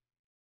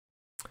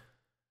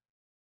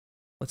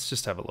 Let's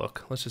just have a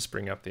look. Let's just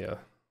bring up the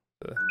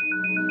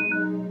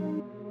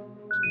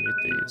mute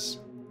these.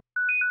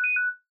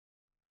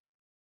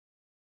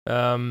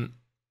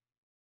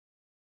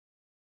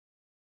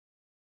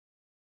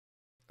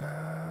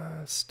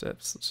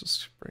 Steps. Let's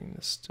just bring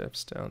the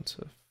steps down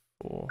to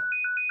 4.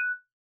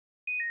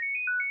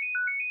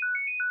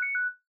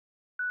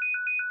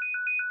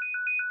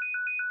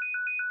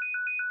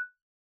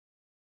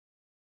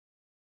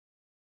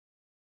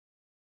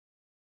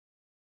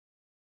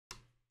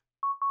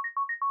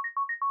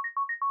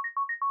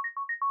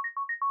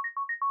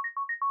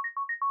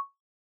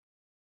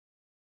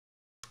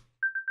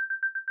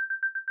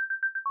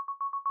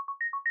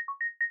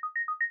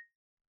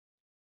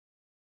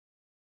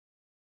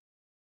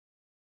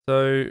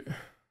 So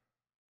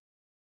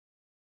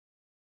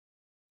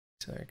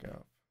take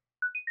up.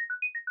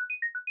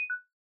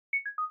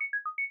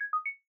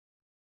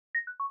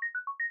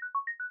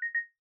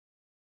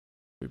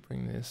 We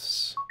bring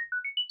this.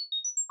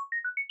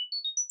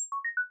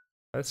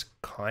 That's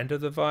kind of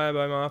the vibe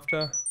I'm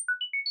after.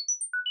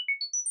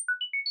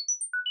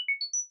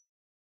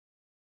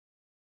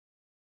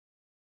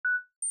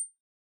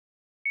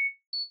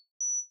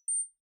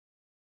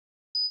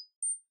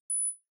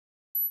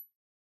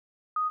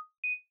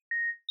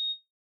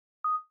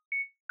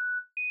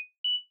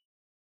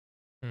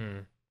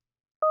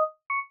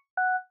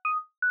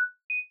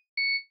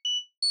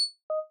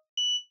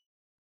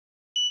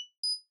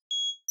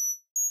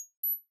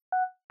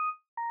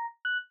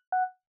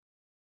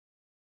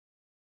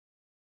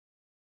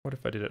 What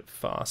if I did it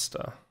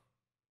faster?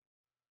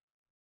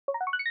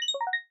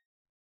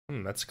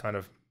 That's kind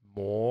of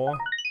more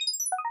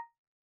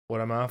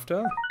what I'm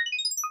after.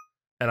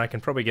 And I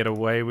can probably get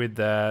away with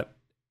that.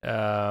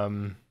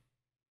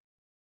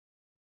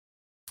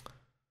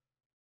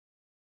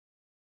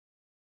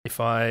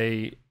 If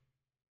I...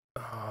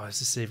 Oh, is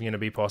this even going to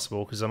be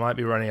possible? Because I might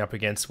be running up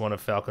against one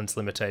of Falcon's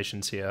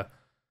limitations here,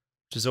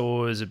 which is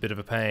always a bit of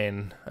a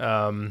pain.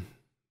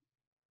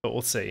 But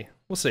we'll see.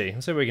 We'll see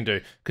what we can do.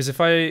 Because if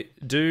I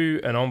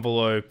do an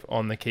envelope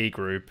on the key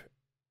group,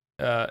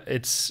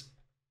 it's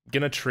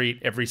going to treat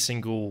every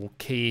single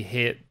key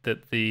hit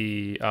that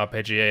the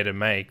arpeggiator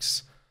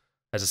makes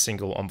as a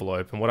single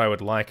envelope. And what I would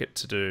like it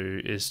to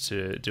do is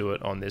to do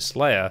it on this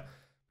layer.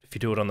 If you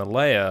do it on the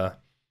layer,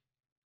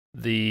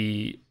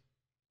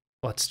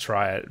 let's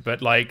try it,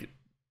 but like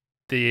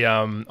the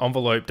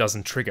envelope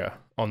doesn't trigger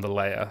on the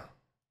layer.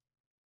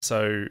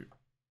 So,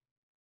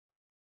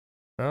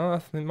 oh, I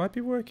think it might be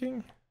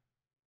working.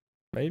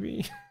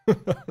 Maybe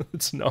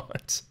it's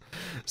not.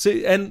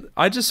 See, and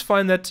I just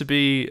find that to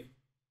be,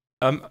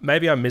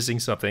 maybe I'm missing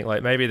something.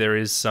 Like maybe there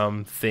is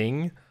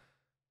something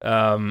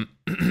that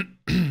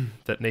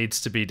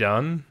needs to be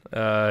done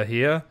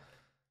here.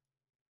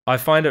 I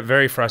find it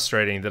very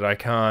frustrating that I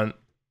can't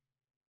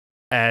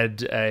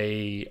add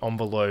a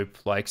envelope,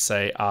 like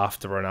say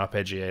after an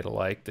arpeggiator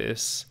like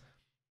this.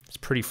 It's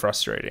pretty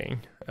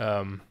frustrating.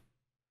 It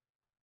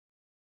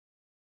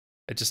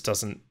just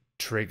doesn't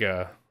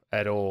trigger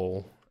at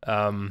all.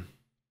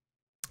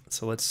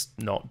 So let's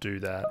not do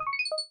that.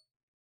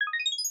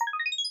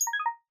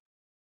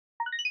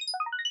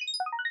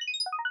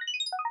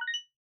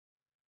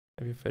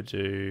 Maybe if I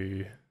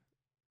do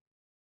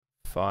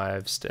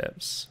 5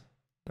 steps.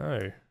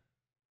 No.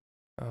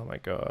 Oh my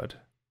god.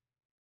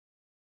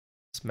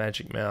 This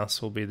magic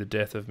mouse will be the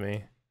death of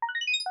me.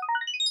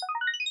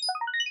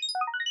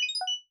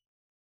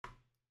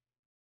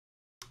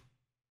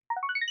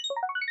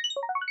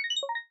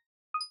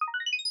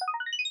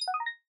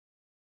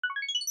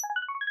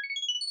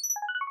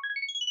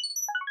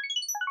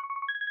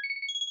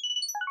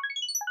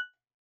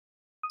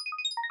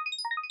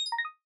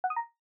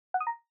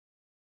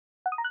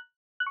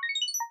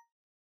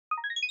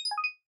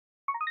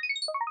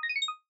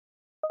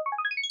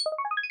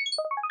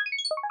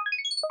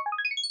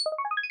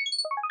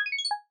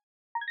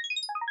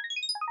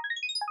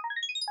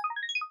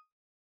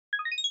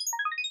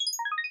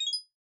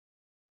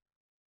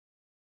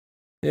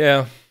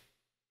 Yeah,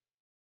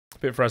 a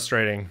bit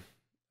frustrating.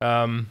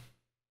 Because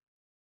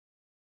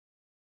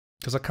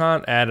I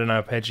can't add an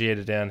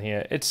arpeggiator down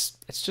here. It's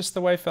just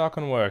the way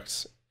Falcon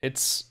works.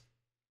 It's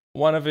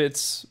one of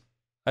its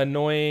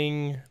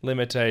annoying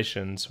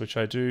limitations, which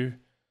I don't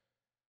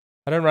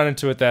run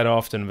into it that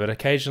often, but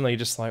occasionally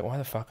just like, why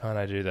the fuck can't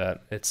I do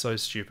that? It's so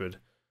stupid.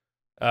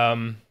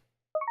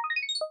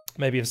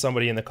 Maybe if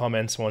somebody in the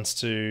comments wants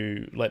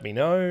to let me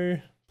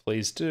know,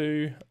 please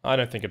do. I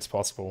don't think it's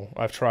possible.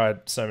 I've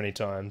tried so many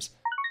times.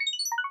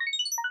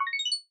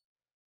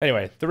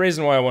 Anyway, the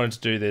reason why I wanted to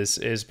do this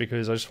is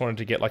because I just wanted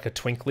to get like a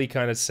twinkly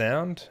kind of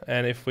sound.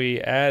 And if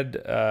we add,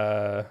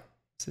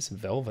 what's this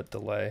velvet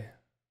delay?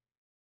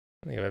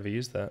 I don't think I've ever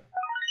used that.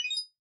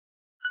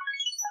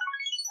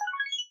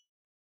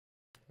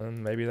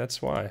 And maybe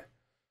that's why.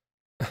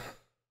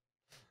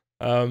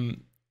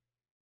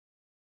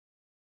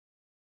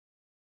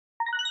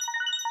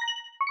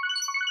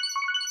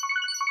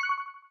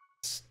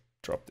 Let's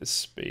drop this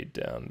speed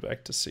down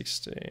back to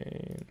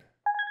 16.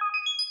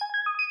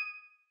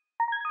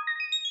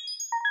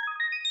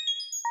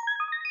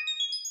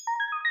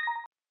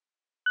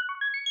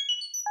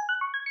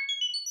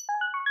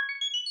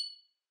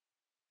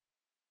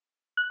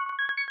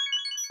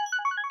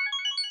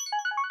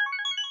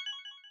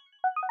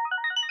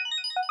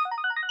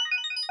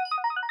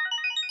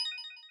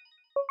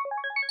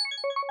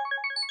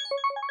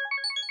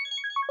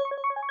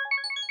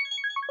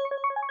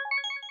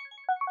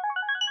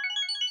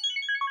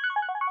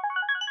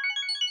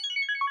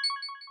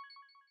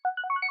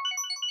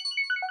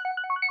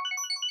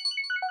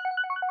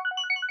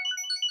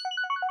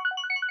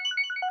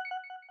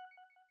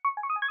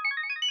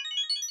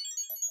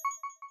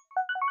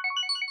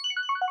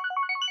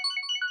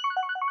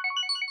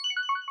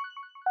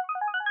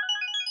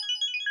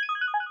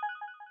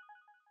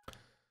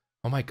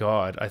 Oh my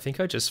god, I think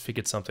I just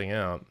figured something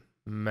out.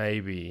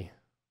 Maybe.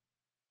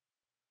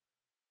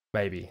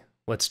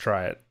 Let's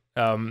try it.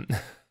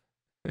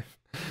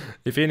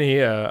 If in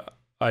here,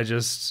 I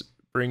just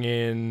bring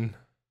in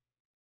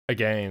a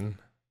gain.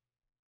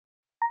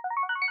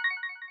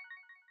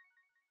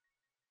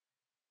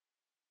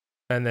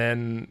 And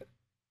then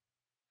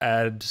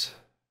add...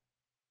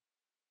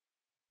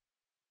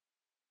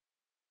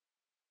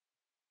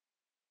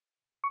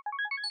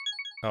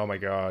 Oh my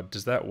god,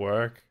 does that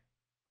work?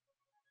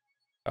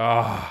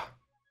 Ah.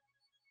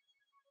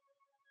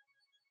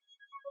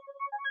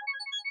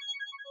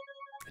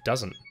 It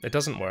doesn't. It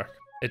doesn't work.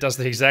 It does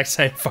the exact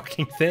same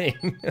fucking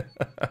thing.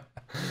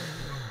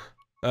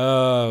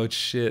 Oh,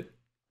 shit.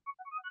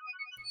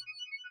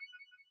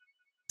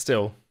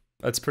 Still,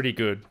 that's pretty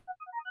good.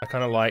 I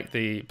kind of like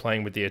the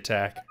playing with the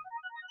attack.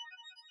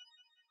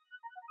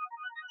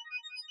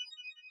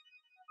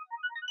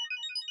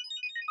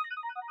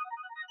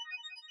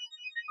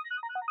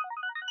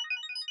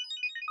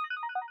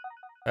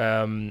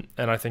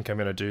 And I think I'm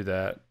going to do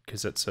that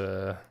because it's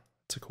a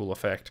cool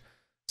effect.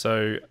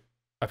 So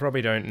I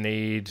probably don't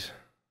need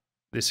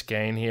this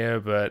gain here,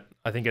 but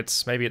I think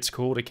maybe it's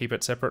cool to keep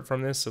it separate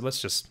from this. So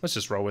let's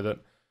just roll with it.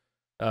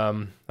 I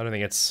don't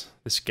think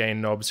this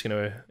gain knob's going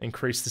to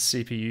increase the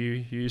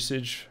CPU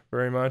usage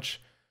very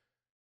much,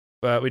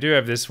 but we do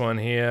have this one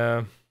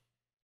here.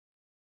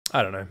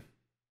 I don't know.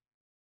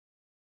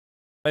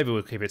 Maybe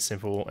we'll keep it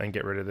simple and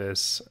get rid of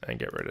this and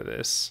get rid of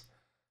this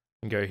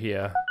and go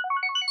here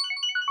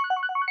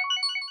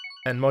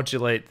and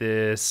modulate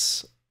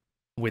this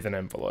with an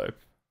envelope.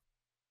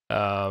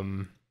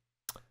 That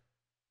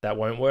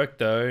won't work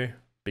though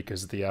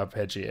because of the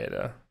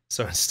arpeggiator.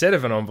 So instead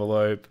of an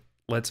envelope,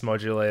 let's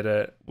modulate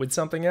it with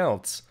something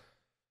else.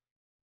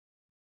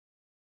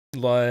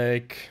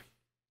 Like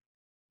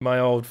my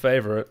old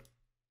favorite,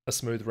 a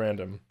smooth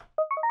random.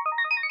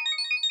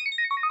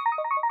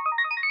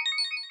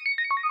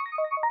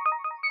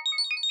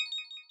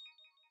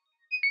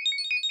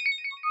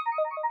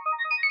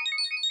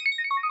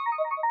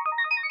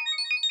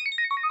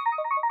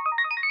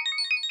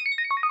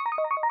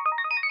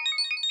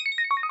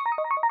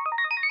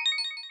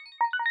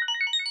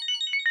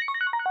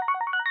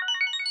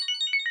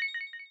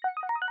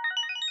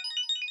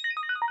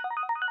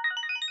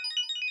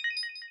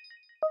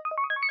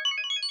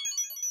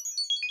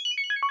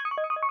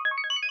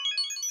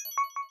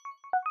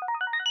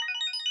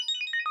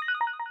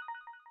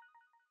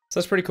 So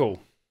that's pretty cool.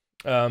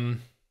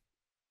 I'm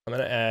going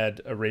to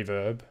add a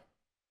reverb.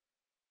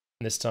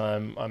 And this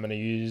time I'm going to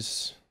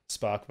use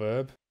Spark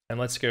Verb. And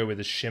let's go with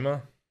a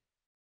shimmer.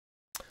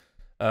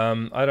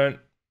 I don't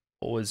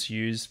always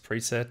use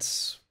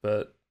presets,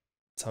 but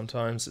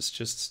sometimes it's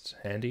just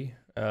handy.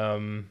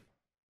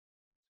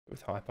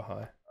 With hyper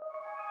high.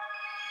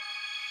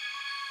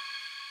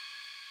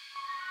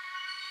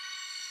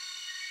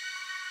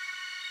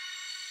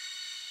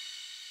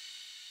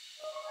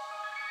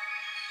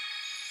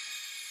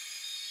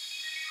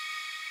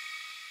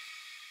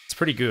 It's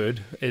pretty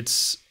good.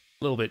 It's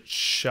a little bit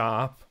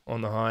sharp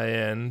on the high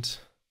end.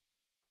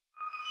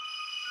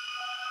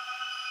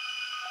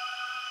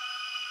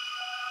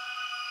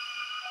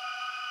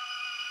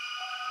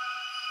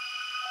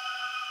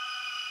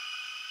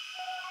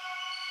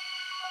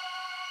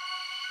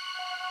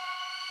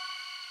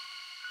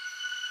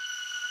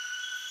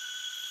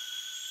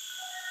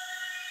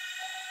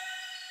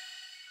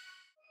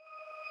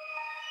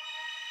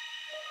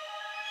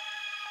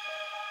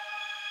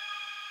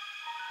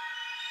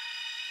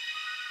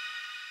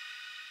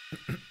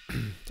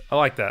 I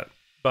like that,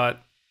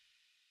 but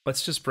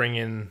let's just bring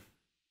in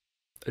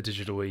a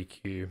digital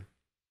EQ.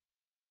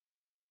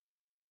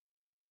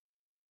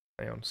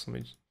 Hang on, just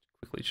let me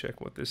quickly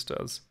check what this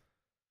does.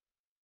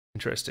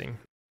 Interesting.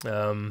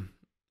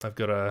 I've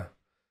got a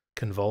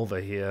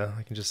convolver here.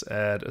 I can just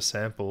add a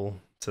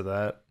sample to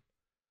that.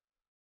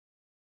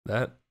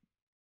 That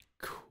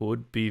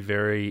could be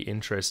very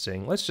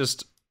interesting. Let's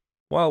just,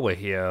 while we're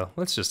here,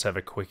 let's just have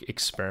a quick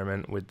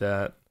experiment with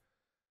that.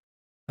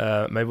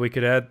 Maybe we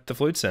could add the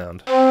flute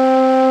sound.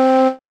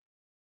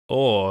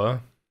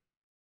 Or,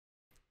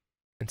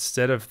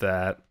 instead of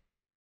that,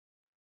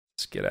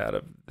 let's get out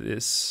of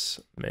this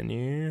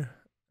menu.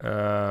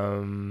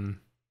 Let's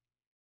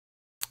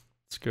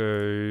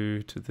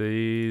go to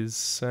these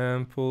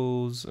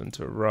samples and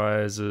to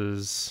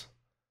rises.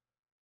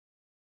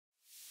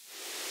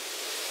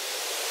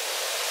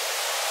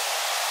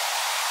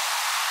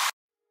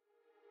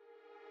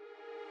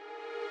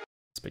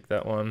 Let's pick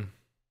that one.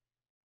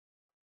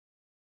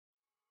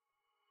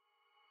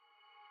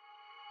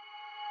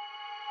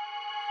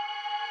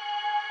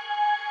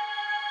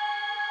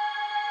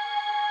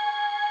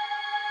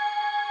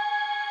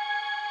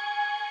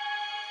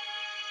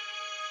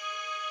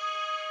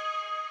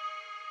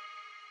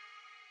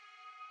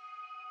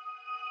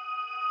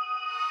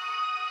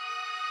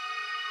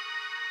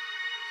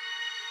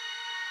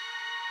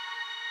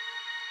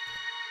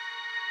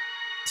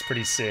 It's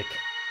pretty sick.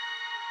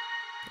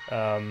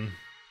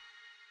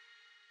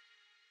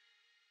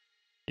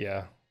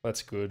 Yeah,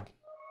 that's good.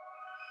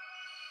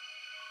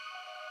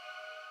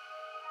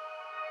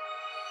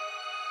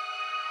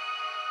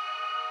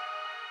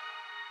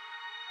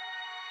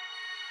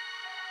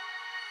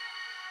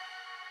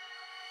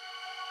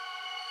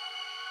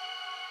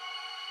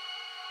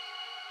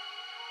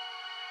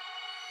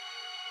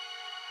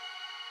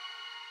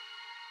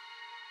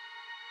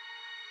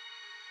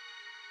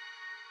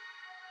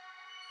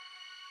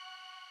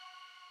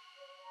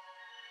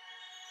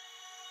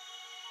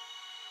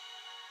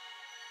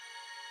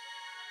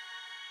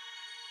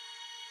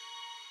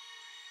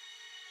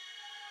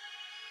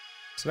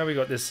 So now we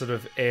got this sort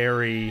of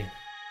airy,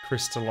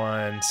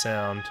 crystalline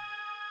sound.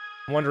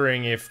 I'm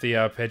wondering if the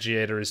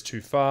arpeggiator is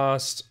too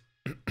fast,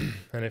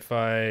 and if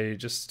I,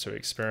 just to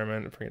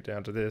experiment, bring it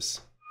down to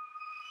this.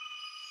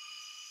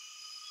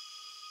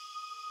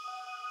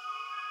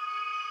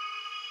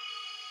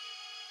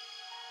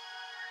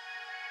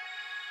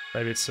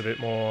 maybe it's a bit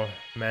more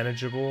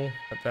manageable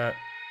at that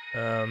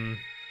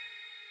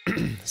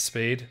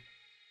speed.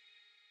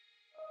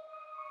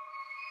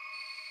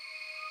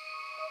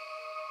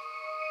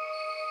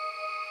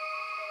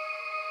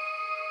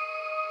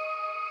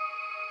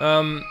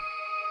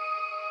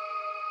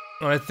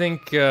 I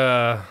think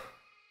I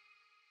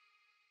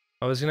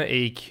was gonna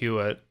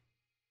EQ it,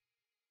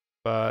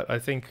 but I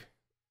think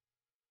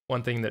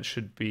one thing that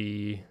should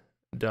be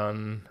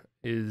done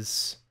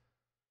is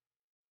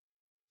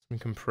some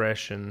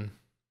compression.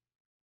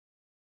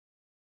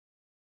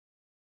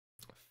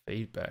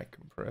 Feedback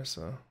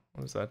compressor.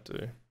 What does that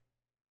do?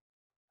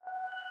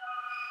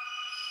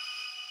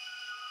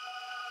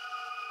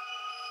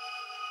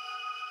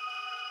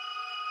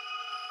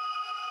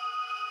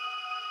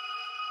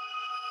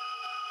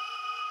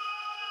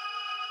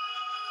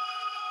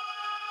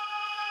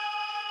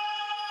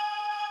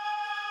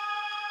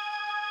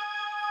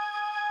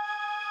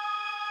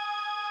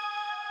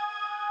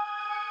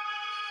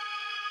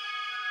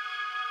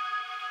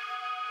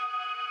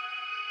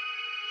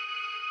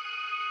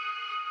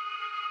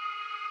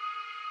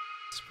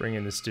 Let's bring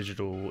in this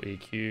digital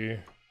EQ.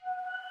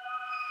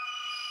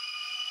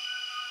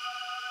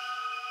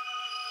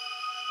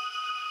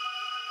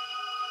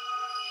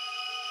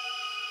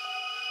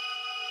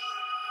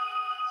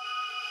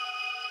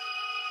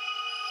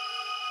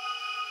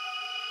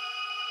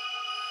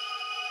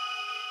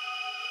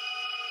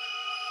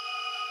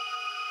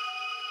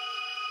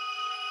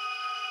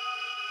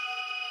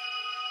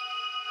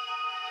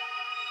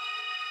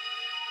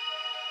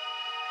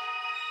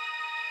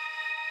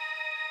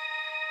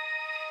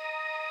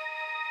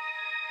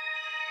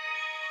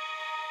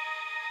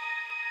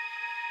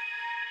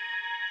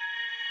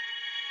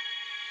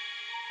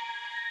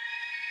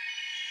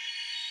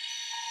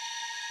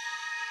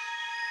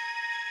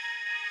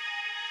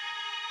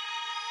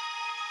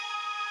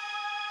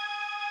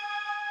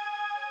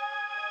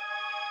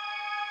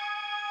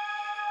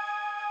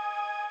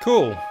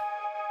 Cool.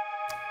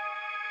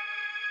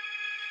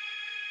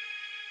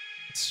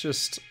 Let's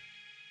just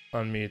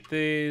unmute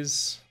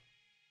these.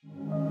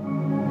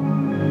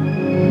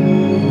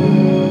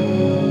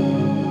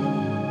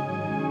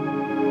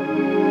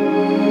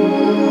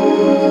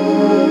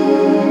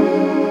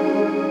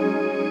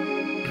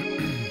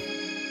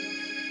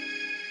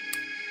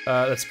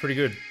 That's pretty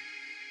good.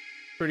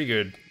 Pretty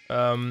good.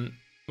 My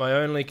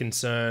only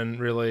concern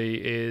really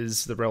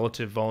is the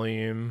relative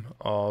volume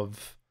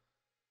of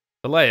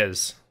the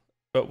layers,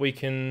 but we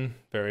can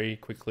very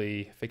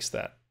quickly fix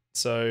that.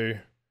 So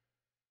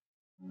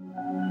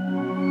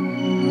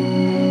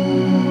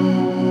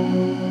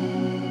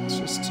let's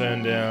just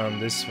turn down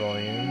this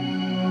volume.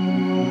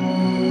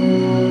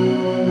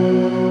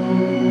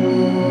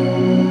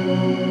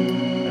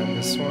 And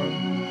this one.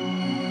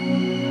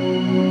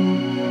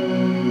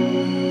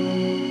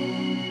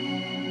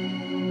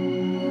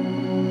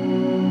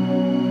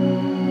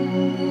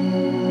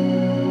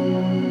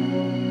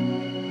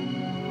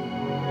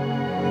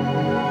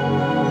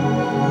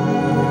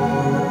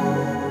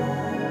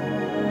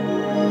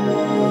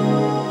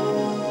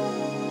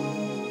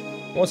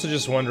 I'm also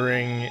just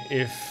wondering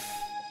if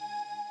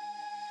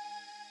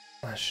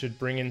I should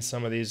bring in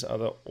some of these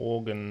other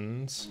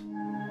organs.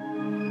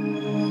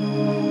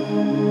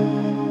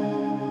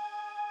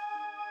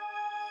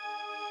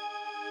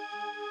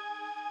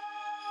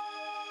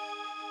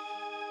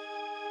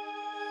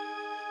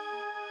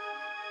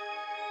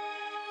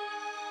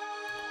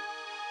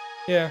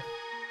 Yeah.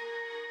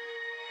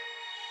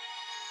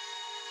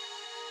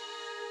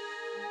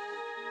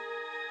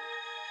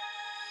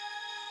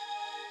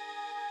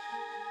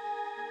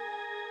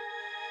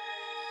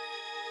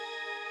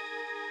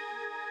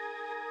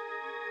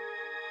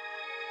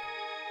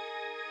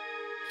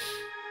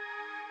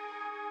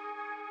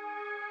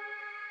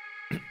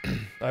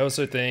 I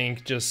also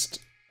think just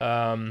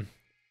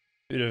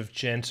bit of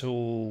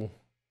gentle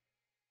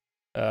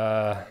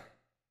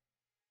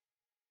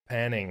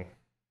panning.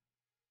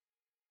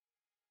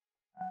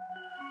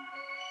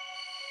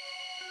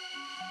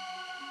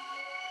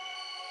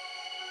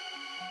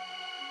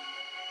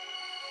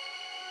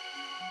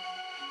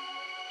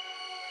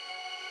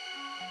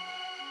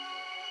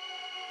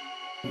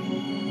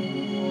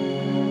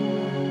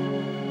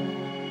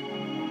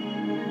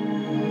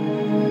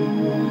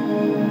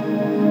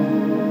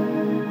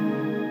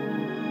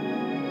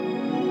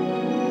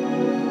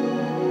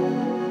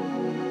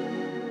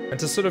 And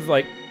to sort of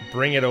like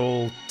bring it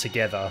all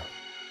together.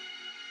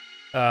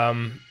 I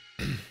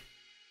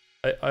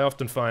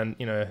often find,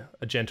 you know,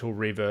 a gentle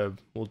reverb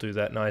will do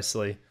that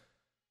nicely.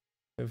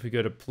 If we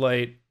go to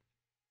plate,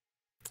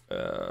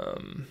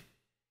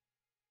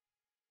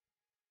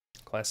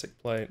 classic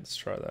plate, let's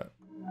try that.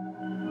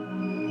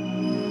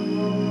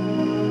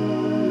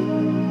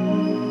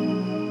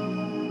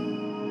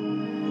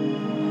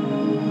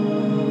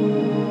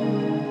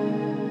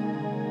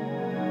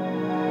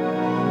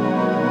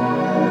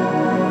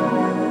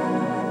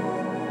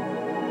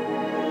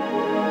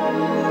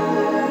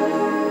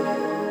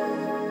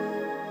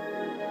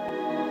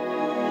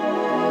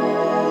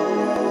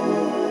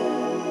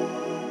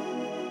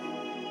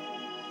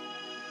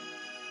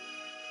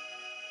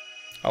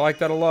 I like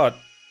that a lot.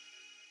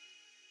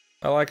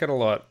 I like it a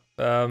lot.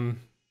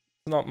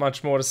 Not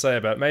much more to say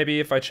about it. Maybe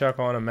if I chuck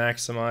on a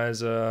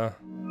maximizer.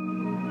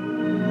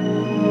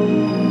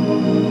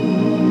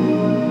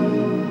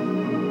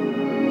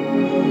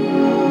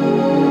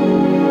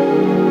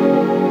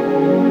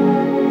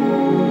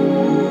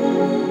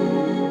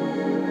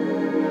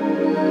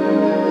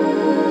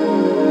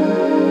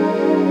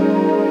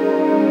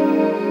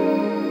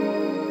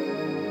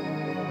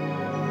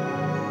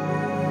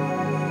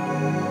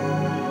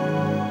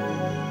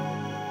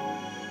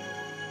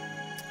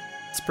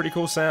 Pretty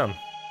cool sound.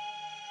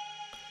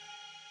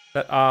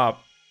 That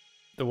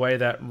the way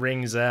that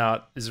rings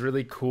out is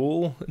really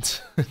cool.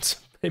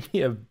 It's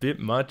maybe a bit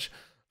much.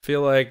 I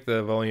feel like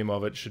the volume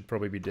of it should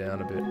probably be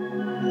down a bit.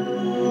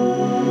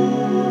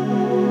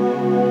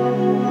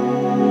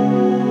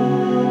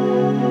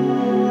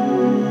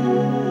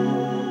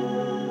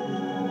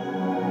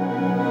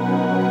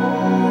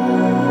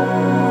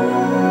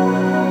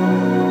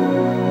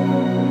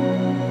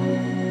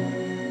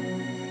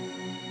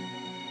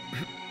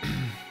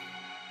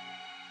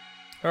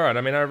 Alright,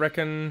 I mean, I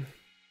reckon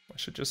I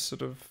should just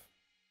sort of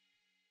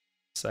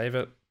save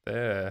it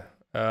there.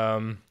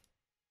 God,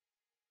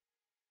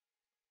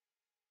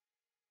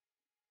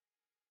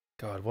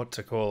 what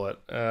to call it?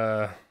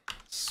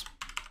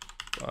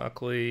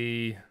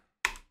 Sparkly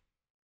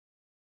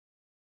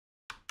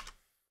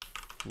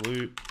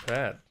flute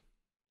pad.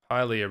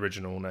 Highly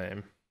original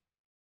name.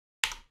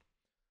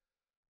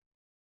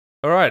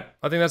 Alright,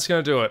 I think that's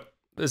gonna do it.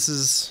 This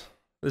is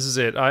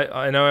it.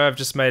 I know I've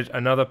just made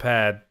another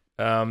pad.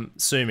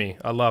 Sue me.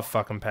 I love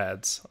fucking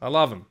pads. I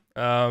love them.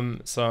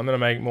 So I'm gonna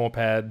make more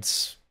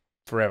pads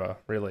forever,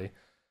 really.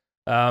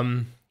 But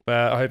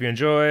I hope you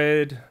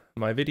enjoyed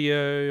my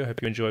video. I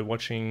hope you enjoyed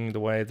watching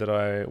the way that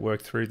I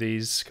work through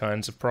these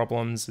kinds of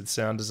problems with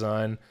sound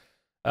design.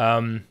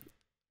 I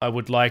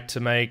would like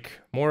to make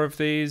more of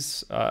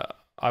these.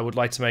 I would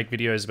like to make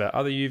videos about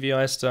other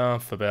UVI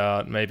stuff,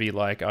 about maybe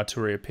like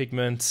Arturia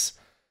pigments.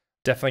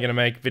 Definitely gonna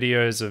make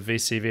videos of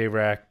VCV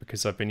rack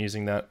because I've been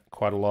using that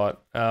quite a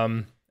lot.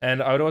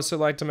 And I would also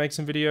like to make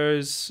some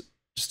videos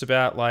just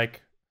about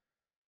like,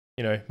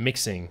 you know,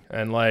 mixing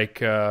and like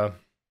my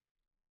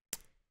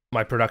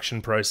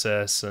production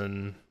process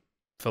and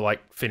for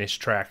like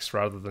finished tracks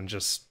rather than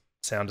just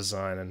sound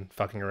design and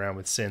fucking around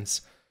with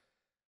synths.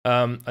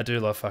 I do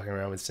love fucking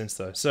around with synths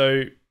though.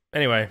 So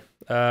anyway,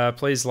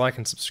 please like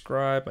and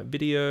subscribe my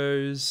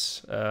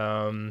videos.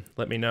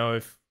 Let me know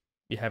if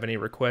you have any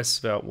requests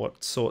about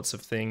what sorts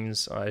of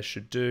things I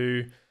should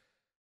do.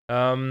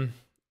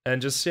 And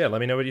just, yeah,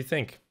 let me know what you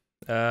think.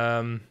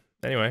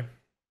 Anyway,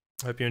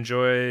 hope you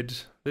enjoyed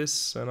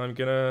this, and I'm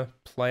gonna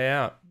play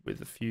out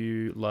with a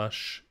few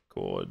lush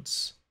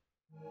chords.